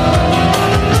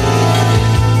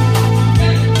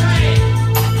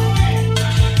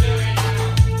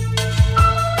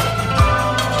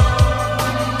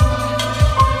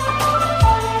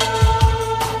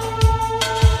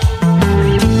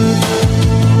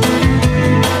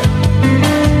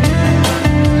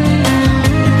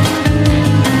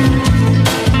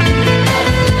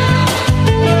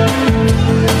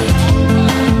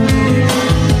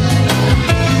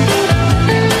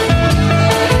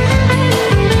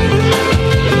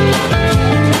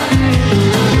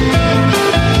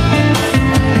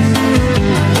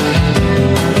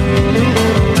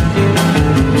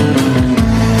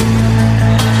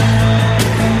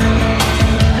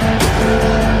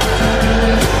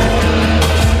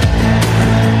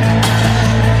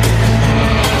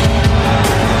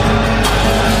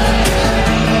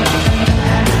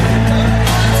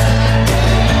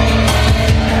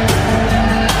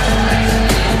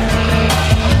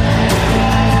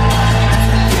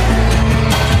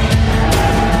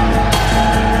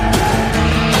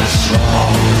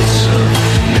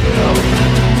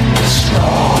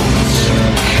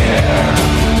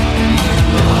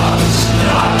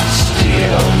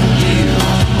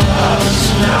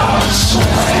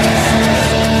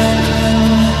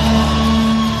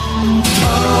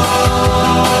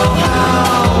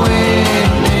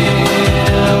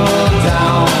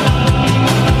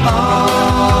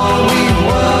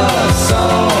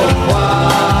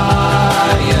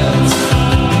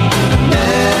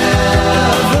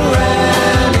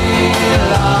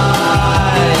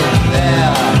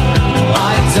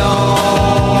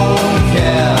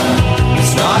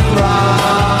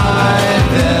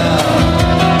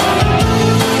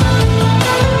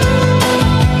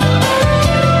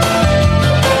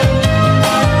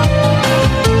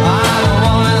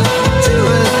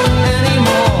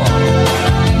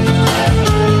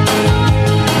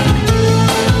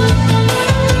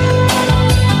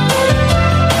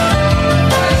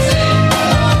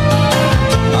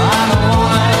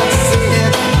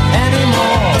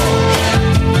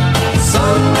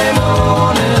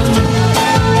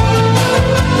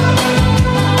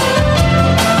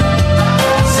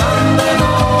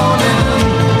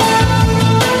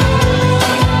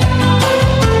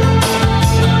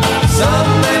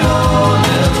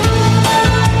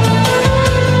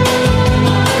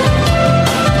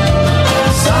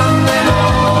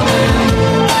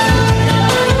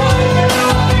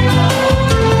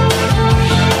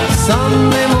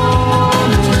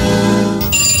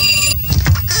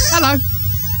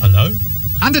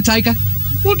 Undertaker.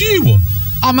 What do you want?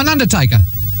 I'm an undertaker.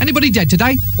 Anybody dead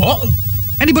today? What?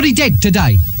 Anybody dead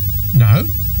today? No.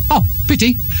 Oh,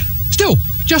 pity. Still,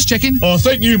 just checking. I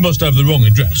think you must have the wrong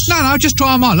address. No, just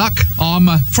trying my luck.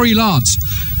 I'm freelance.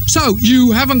 So,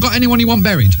 you haven't got anyone you want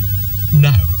buried?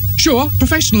 No. Sure,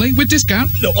 professionally, with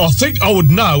discount. Look, I think I would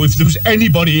know if there was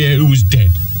anybody here who was dead.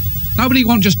 Nobody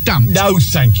want just dumped? No,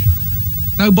 thank you.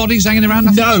 No bodies hanging around?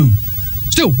 Nothing? No.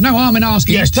 Still, no harm in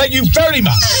asking. Yes, thank you very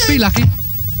much. Be lucky.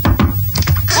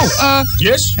 Oh,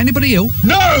 Yes? anybody ill?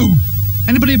 No!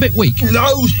 Anybody a bit weak?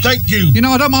 No, thank you. You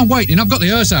know, I don't mind waiting. I've got the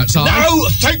hearse outside. No,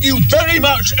 thank you very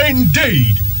much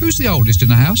indeed. Who's the oldest in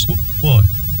the house? Why?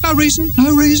 No reason,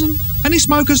 no reason. Any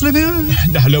smokers live here?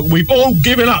 No, look, we've all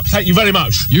given up. Thank you very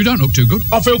much. You don't look too good.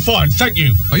 I feel fine, thank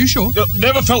you. Are you sure? Look,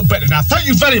 never felt better now. Thank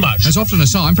you very much. There's often a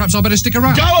sign. Perhaps I better stick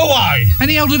around. Go away.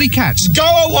 Any elderly cats? Go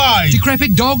away.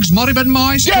 Decrepit dogs? Moribund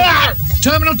mice? Get out.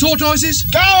 Terminal tortoises?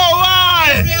 Go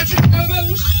away.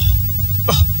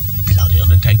 Oh, bloody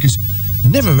undertakers.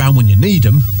 Never around when you need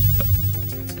them.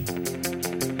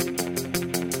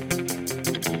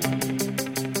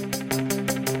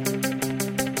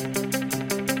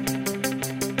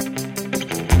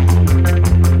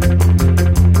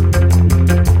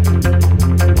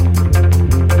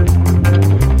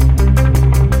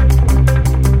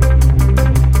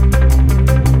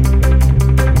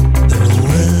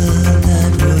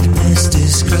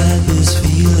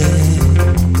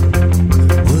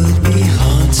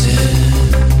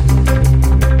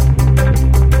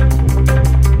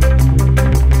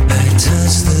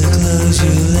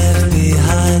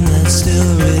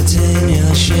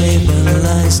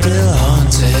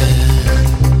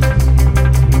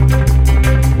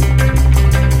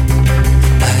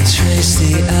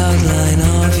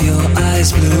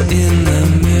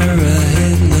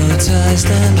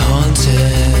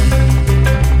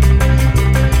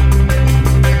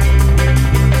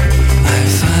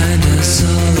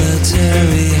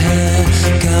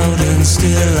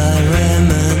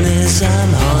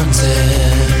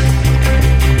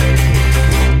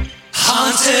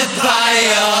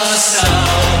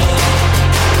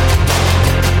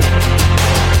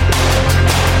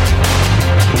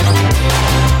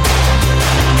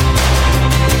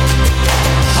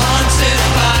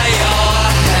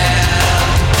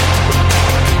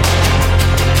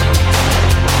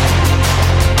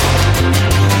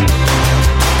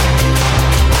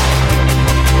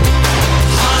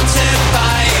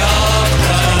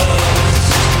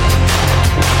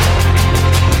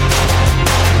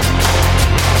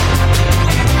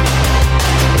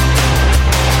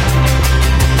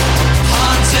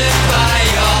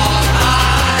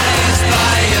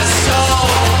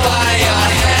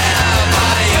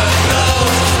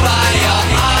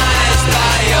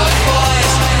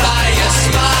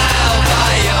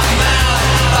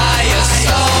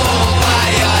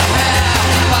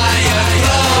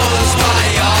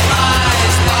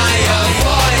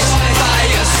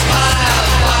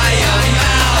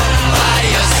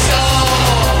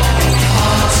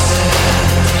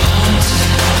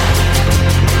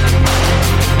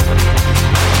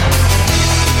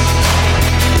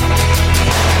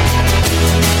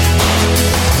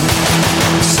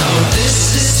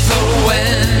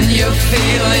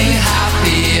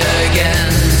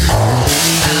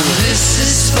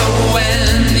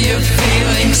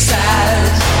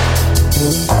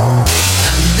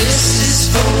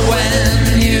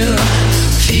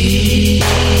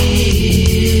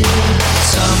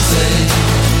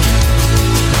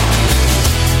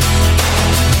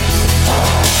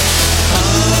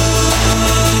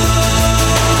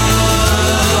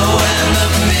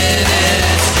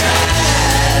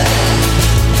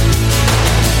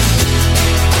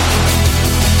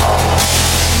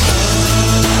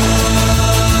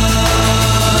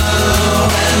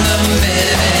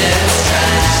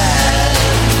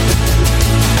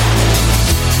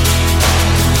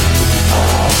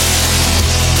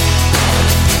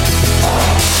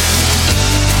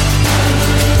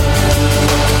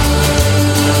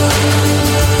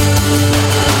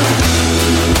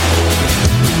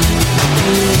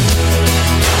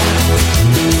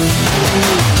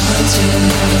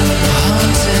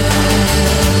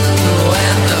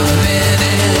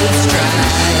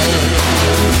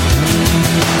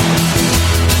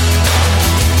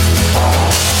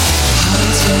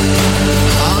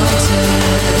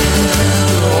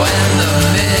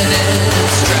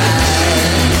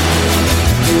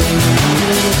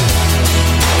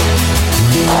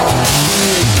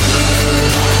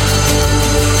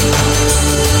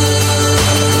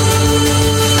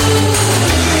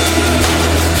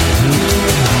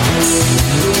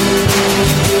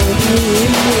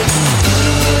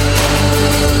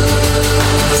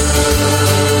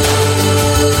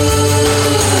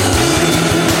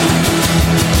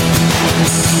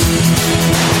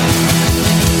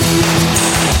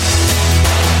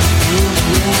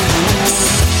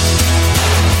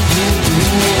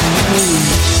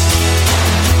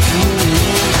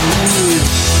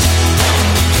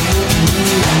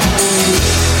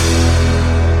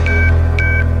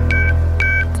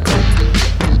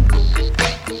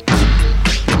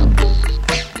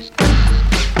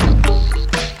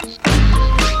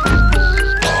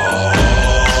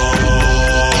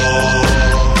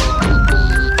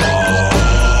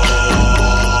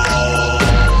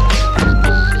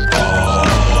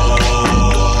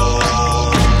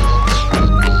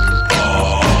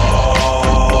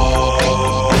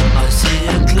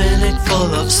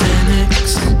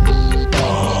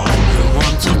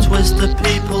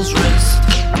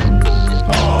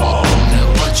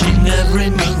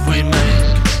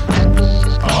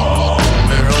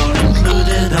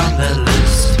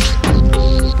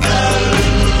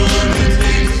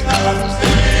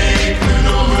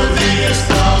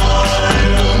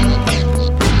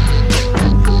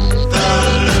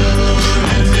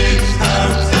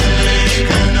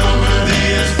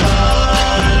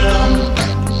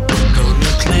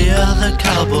 a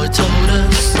cowboy told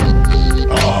us.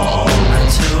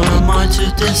 And who am I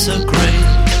to disagree?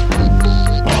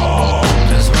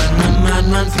 Cause when the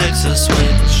madman flicks a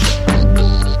switch,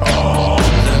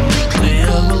 the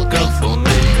nuclear will go for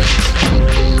me.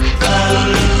 The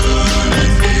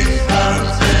lunatics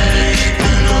have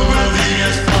taken over the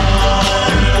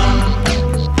asylum.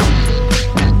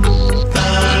 The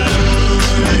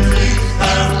lunatics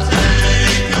have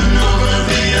taken over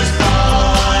the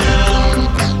asylum.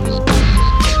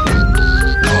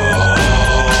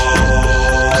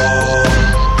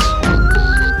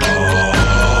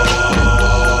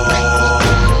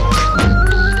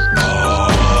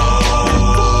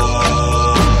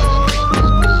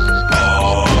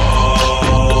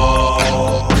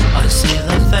 I see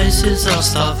the faces of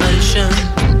starvation,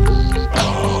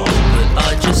 but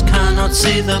I just cannot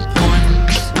see the point.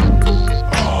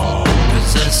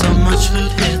 Cause there's so much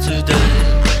food here today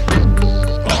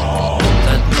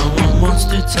that no one wants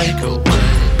to take away.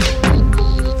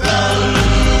 The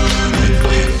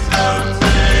lunatics have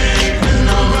taken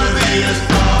over the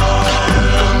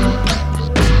asylum.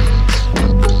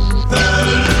 The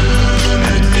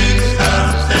lunatics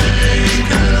have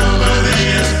taken over the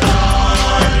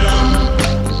asylum.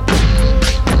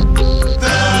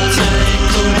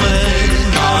 Take away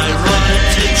my right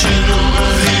to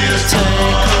choose.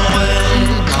 Take away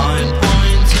my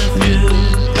point of view.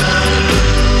 The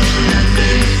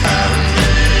lunatics have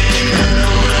taken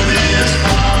over the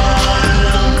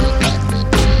asylum.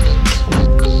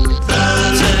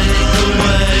 Take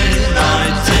away my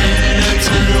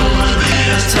dignity.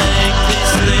 Take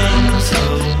these things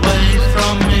away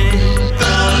from me.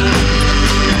 The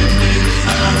lunatics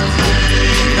have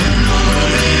taken over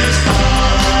the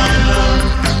asylum.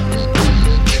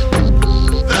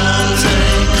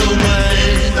 Take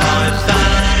away my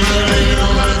family.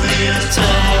 Take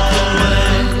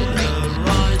away the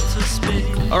right to speak.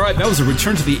 All right, that was a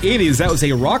return to the 80s. That was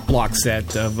a rock block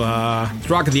set of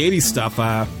rock of the 80s stuff.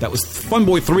 That was Fun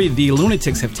Boy 3, The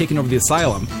Lunatics Have Taken Over the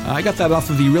Asylum. I got that off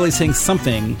of the Really Saying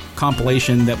Something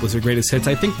compilation that was their greatest hits.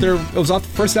 I think it was off the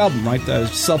first album, right?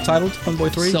 Self-titled, Fun Boy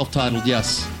 3? Self-titled,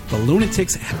 yes. The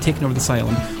Lunatics Have Taken Over the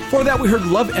Asylum. Before that, we heard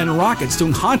Love and Rockets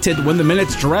doing Haunted When the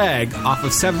Minutes Drag off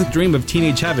of Seventh Dream of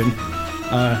Teenage Heaven.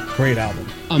 Great album.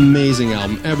 Amazing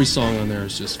album. Every song on there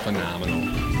is just phenomenal.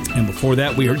 And before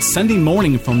that, we heard Sunday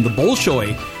Morning from the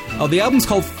Bolshoi. The album's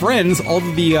called Friends, all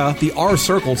of the R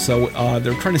circle, so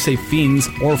they're trying to say fiends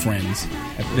or friends.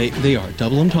 They are.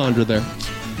 Double entendre there.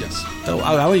 Yes. Oh,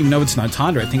 I don't even know it's an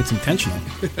entendre. I think it's intentional.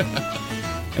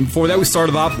 And before that, we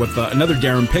started off with another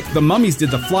Darren pick. The Mummies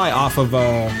did The Fly off of...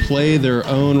 Play Their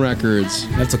Own Records.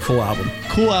 That's a cool album.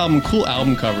 Cool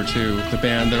album cover, too. The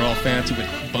band, they're all fancy with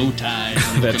bow ties.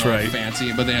 That's right.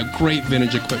 Fancy, but they have great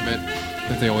vintage equipment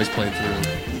that they always play through.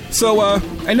 So,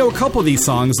 I know a couple of these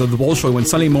songs of the Bolshoi, When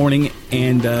Sunday Morning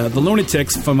and the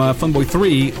Lunatics from Fun Boy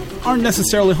 3 aren't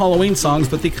necessarily Halloween songs,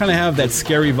 but they kind of have that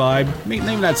scary vibe.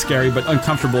 Maybe not scary, but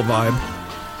uncomfortable vibe.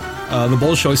 The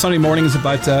Bolshoi, Sunday Morning is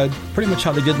about pretty much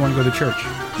how they didn't want to go to church.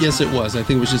 Yes, it was. I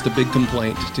think it was just a big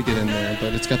complaint to get in there,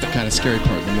 but it's got that kind of scary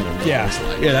part in the middle. Yeah,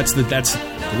 that's the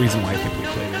reason why I think we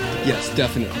played it. Yes,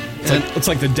 definitely. It's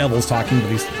like the devil's talking, but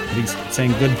he's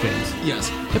saying good things. Yes,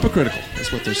 hypocritical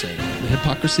is what they're saying. The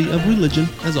hypocrisy of religion,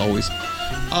 as always.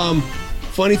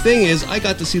 Funny thing is, I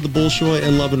got to see the Bolshoi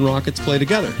and Love and Rockets play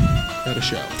together at a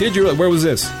show. Did you? Where was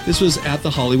this? This was at the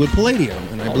Hollywood Palladium,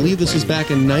 and I believe this was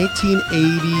back in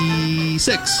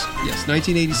 1986. Yes,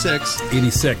 1986.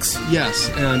 86. Yes,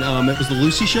 and it was the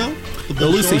Lucy Show. The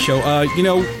Lucy Show. I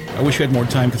wish we had more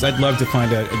time because I'd love to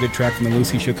find a good track from the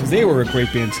Lucy Show because they were a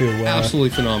great band too.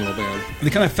 Absolutely phenomenal band. They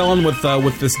kind of fell in with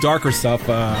this darker stuff,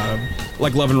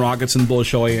 like Love and Rockets and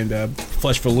Bolshoi and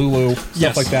Flesh for Lulu,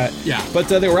 stuff like that. Yeah, but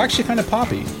they were actually kind of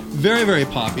poppy. Very, very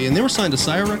poppy, and they were signed to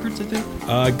Sire Records, I think.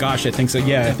 Gosh, I think so.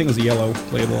 Yeah, I think it was a yellow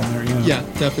label on there. Yeah,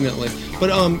 definitely. But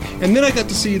and then I got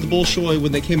to see the Bolshoi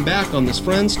when they came back on this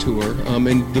Friends tour.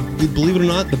 And believe it or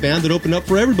not, the band that opened up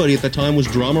for everybody at the time was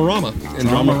Dramarama. And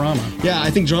Dramarama. Yeah,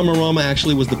 I think Dramarama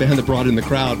actually was the band that brought in the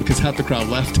crowd because half the crowd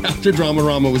left after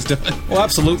Dramarama was done. Well,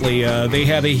 absolutely. They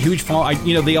had a huge following.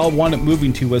 They all wound up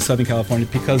moving to Southern California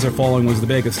because their following was the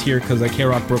biggest here because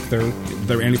K-Rock broke their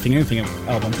Anything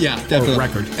album. Yeah, definitely. Or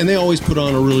record. And they always put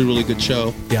on a really, really good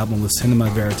show. The album was Cinema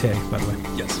Verite, by the way.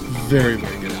 Yes, very,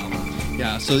 very good album.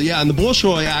 Yeah, and the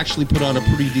Bolshoi actually put on a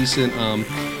pretty decent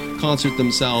concert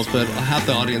themselves, but half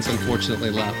the audience unfortunately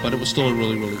left, but it was still a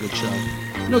really, really good show.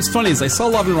 What's funny is I saw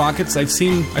Love and Rockets, I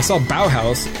saw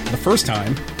Bauhaus the first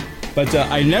time, But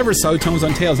I never saw Tones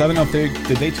on Tails. I don't know if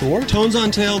did they tour? Tones on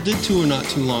Tail did tour not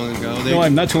too long ago. No,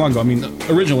 not too long ago. I mean,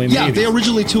 originally. In the 80s. They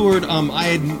originally toured. I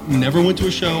had never went to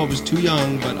a show. I was too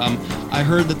young, but I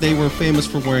heard that they were famous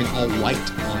for wearing all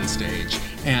white on stage.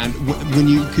 And when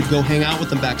you could go hang out with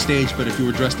them backstage, but if you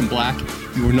were dressed in black,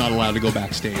 you were not allowed to go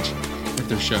backstage at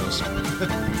their shows.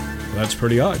 That's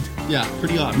pretty odd. Yeah,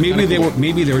 pretty odd. Maybe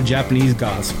they were Japanese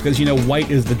goths because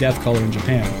white is the death color in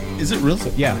Japan. Is it really?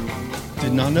 So, yeah.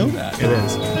 Did not know that. It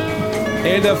is.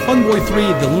 And Funboy 3,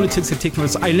 the Lunatics have taken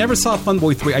us. I never saw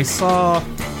Funboy 3.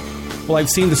 I've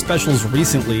seen the specials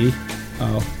recently,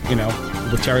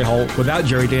 with Terry Hall, without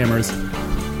Jerry Dammers.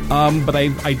 But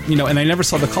I never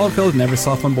saw the Colorfield, never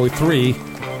saw Funboy 3.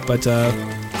 But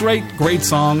great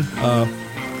song.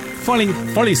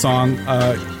 Funny song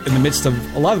in the midst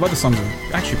of a lot of other songs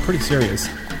that are actually pretty serious.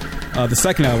 The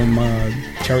second album,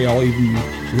 Terry Hall even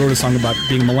wrote a song about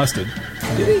being molested.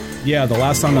 Did he? Yeah, the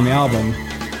last song on the album,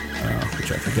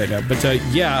 which I forget now. But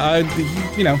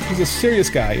he's a serious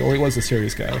guy, or he was a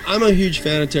serious guy. I'm a huge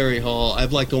fan of Terry Hall.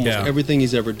 I've liked almost everything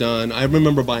he's ever done. I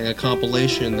remember buying a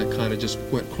compilation that kind of just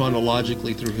went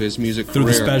chronologically through his music career. Through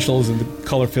the specials and the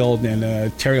Colorfield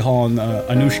and Terry Hall and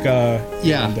Anushka.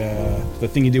 Yeah. And the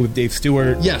thing he did with Dave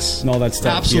Stewart. Yes. And all that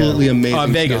stuff. Absolutely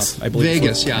amazing Vegas, stuff. I believe.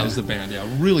 Vegas, it was the band. Yeah,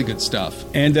 really good stuff.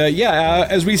 And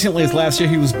as recently as last year,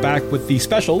 he was back with the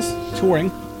specials,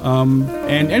 touring.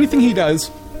 And anything he does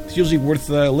is usually worth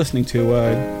listening to.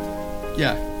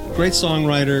 Great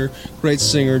songwriter, great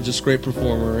singer, just great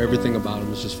performer. Everything about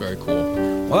him is just very cool.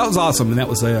 Well, that was awesome, and that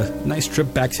was a nice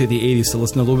trip back to the 80s to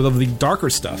listen to a little bit of the darker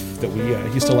stuff that we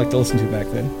used to like to listen to back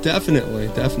then. Definitely.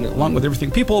 Along with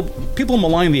everything. People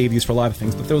malign the 80s for a lot of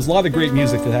things, but there was a lot of great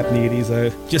music that happened in the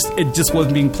 80s. It just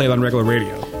wasn't being played on regular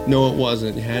radio. No, it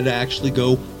wasn't. You had to actually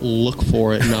go look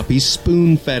for it and not be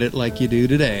spoon-fed it like you do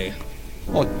today.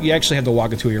 Well, you actually had to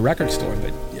walk into your record store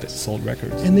that sold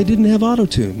records. And they didn't have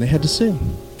auto-tune. They had to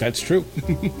sing. That's true.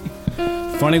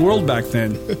 Funny world back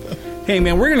then. Hey,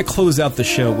 man, we're going to close out the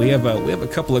show. We have a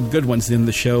couple of good ones in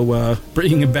the show,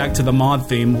 bringing it back to the mod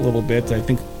theme a little bit. I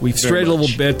think we've strayed a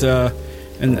little bit,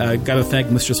 and I got to thank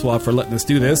Mr. Swab for letting us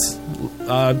do this.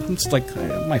 It's like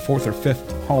my 4th or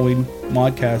 5th Halloween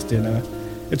modcast, and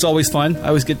it's always fun. I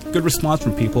always get good response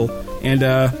from people, and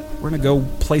we're going to go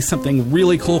play something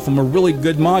really cool from a really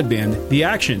good mod band, The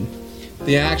Action.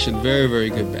 The Action, very,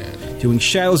 very good band. Doing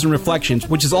Shadows and Reflections,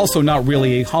 which is also not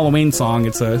really a Halloween song.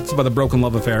 It's about a broken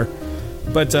love affair.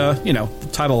 But, the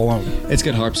title alone. It's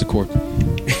got harpsichord.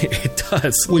 It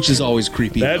does. Which is always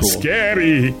creepy and cool. That's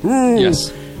scary. Ooh. Yes.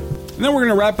 And then we're going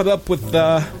to wrap it up with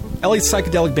LA's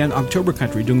psychedelic band October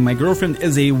Country doing My Girlfriend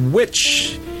is a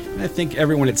Witch. And I think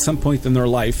everyone at some point in their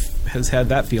life has had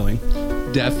that feeling.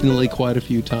 Definitely quite a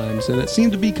few times. And it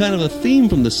seemed to be kind of a theme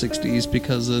from the 60s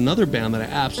because another band that I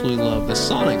absolutely love, the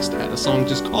Sonics, had a song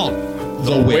just called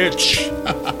The Witch.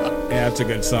 Yeah, it's a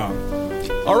good song.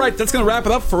 All right, that's going to wrap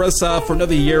it up for us for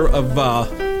another year of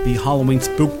the Halloween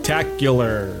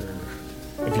Spooktacular,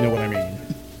 if you know what I mean.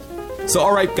 So,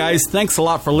 all right, guys, thanks a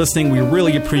lot for listening. We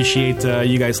really appreciate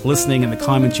you guys listening and the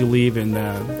comments you leave and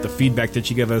the feedback that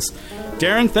you give us.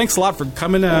 Darren, thanks a lot for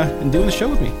coming and doing the show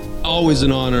with me. Always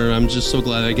an honor. I'm just so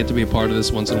glad I get to be a part of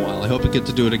this once in a while. I hope I get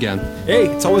to do it again. Hey,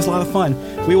 it's always a lot of fun.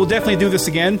 We will definitely do this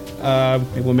again.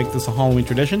 Maybe we'll make this a Halloween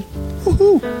tradition.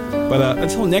 Woohoo! But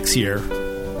until next year,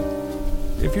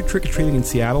 if you're trick-or-treating in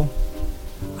Seattle,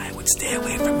 I would stay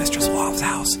away from Mr. Swab's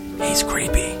house. He's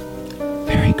creepy.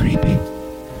 Very creepy.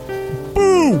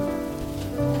 Boo!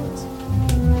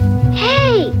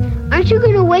 Hey, aren't you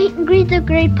going to wait and greet the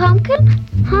Great Pumpkin?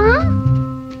 Huh?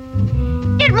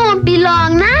 It won't be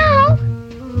long now.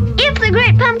 If the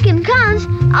Great Pumpkin comes,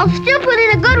 I'll still put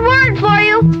in a good word for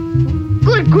you.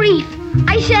 Good grief.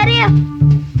 I said if.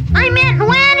 I meant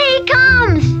when he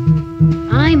comes.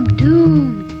 I'm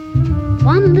doomed.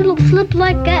 One little slip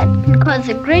like that can cause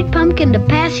the Great Pumpkin to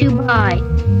pass you by.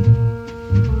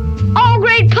 Oh,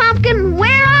 Great Pumpkin,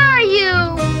 where are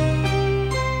you?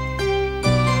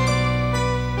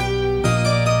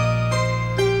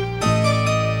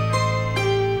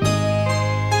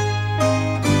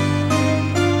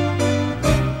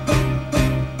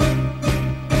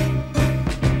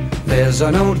 There's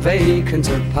an old vacant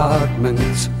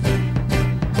apartment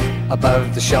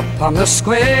above the shop on the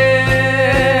square.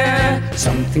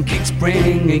 Something keeps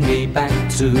bringing me back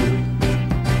to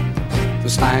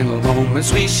those final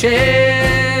moments we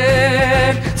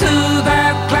shared. Through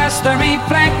the glass the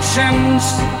reflections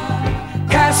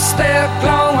cast their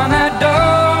glow on the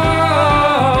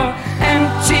door.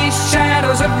 Empty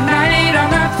shadows of night on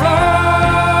the floor.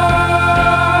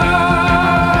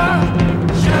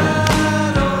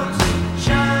 Shadows,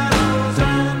 shadows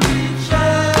on the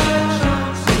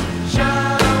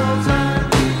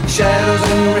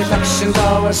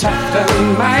always have to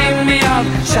remind me of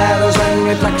shadows and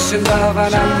reflections of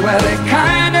an unworthy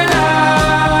kind of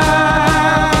love.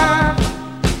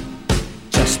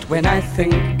 Just when I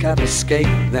think I've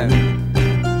escaped them,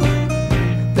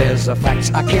 there's a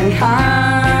fact I can't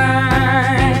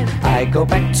hide. I go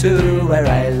back to where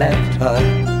I left her.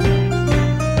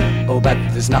 Oh, but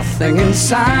there's nothing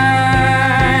inside.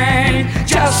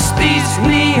 Just these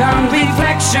neon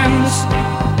reflections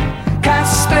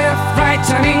cast their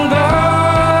frightening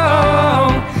glow,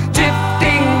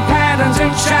 drifting patterns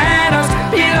and shadows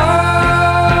below.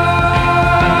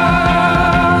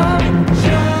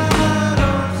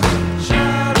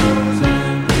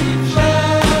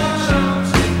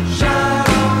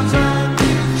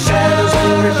 Shadows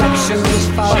and reflections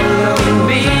following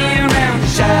me around.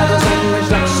 Shadows and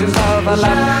reflections of a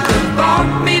love that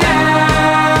brought me down.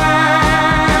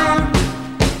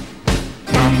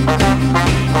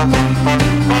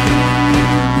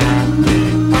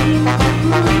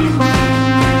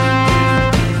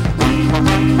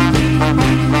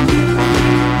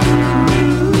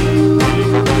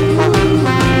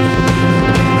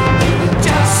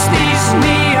 Just these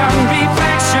neon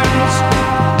reflections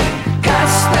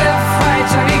cast their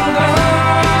frightening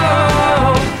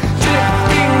glow,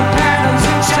 drifting patterns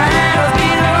and shadows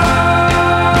below.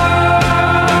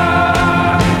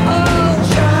 Oh,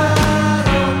 shadows,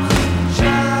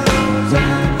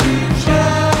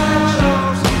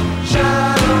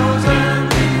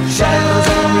 shadows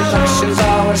and reflections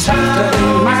always have to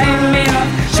remind me of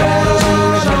shadows and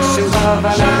reflections of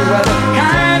an unworthy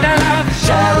kind of love.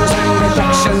 Shadows and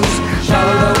reflections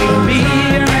following me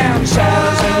around.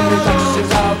 Shadows and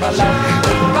reflections of a love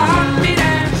that brought me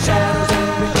down. Shadows and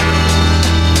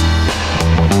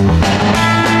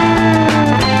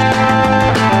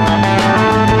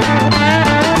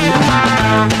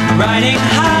Riding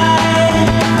high,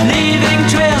 leaving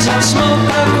trails of smoke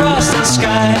across the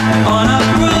sky. On a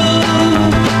broom,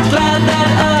 glad that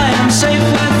I am safe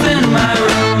within my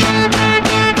room.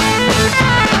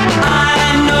 I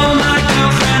know my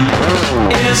girlfriend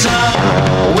is a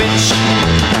witch.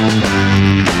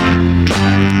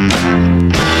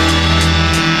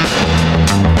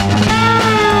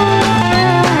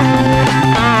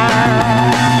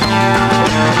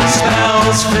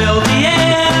 Spells fill the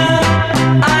air.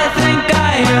 I think I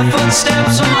hear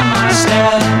footsteps on my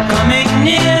stair coming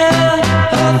near.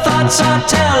 Her thoughts are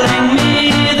telling me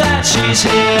that she's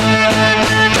here.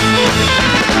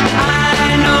 I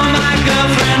know my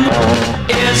girlfriend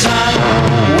is a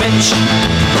witch.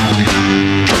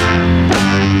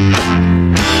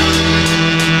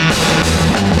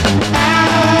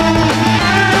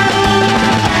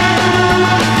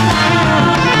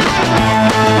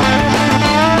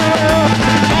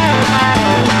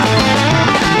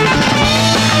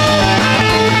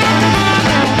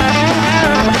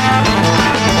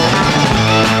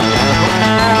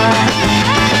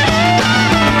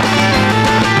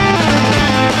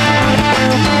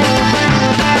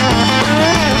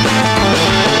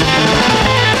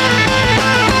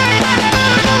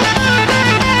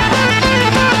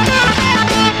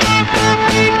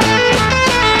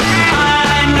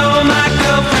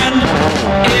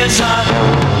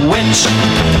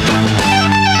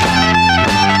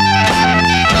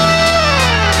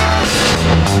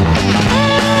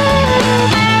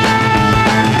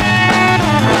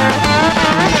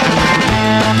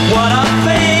 What a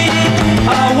fate,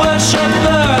 a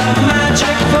worshipper of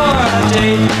magic for a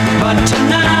date. But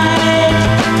tonight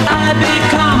I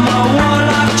become a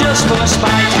warlock just for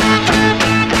spite.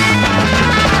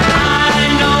 I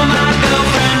know my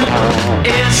girlfriend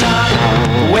is a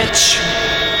witch.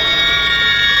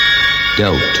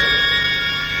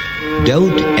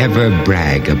 Don't ever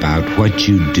brag about what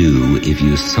you do if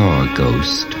you saw a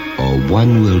ghost, or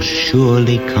one will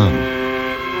surely come.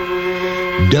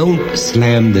 Don't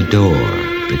slam the door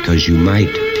because you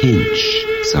might pinch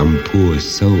some poor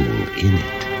soul in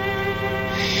it.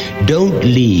 Don't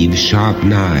leave sharp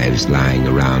knives lying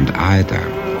around either,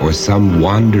 or some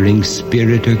wandering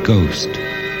spirit or ghost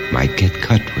might get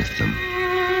cut with them.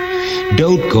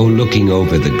 Don't go looking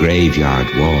over the graveyard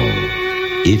wall.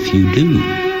 If you do,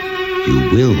 you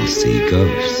will see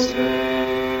ghosts.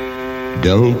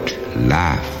 Don't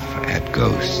laugh at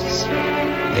ghosts.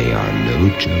 They are no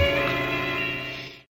joke.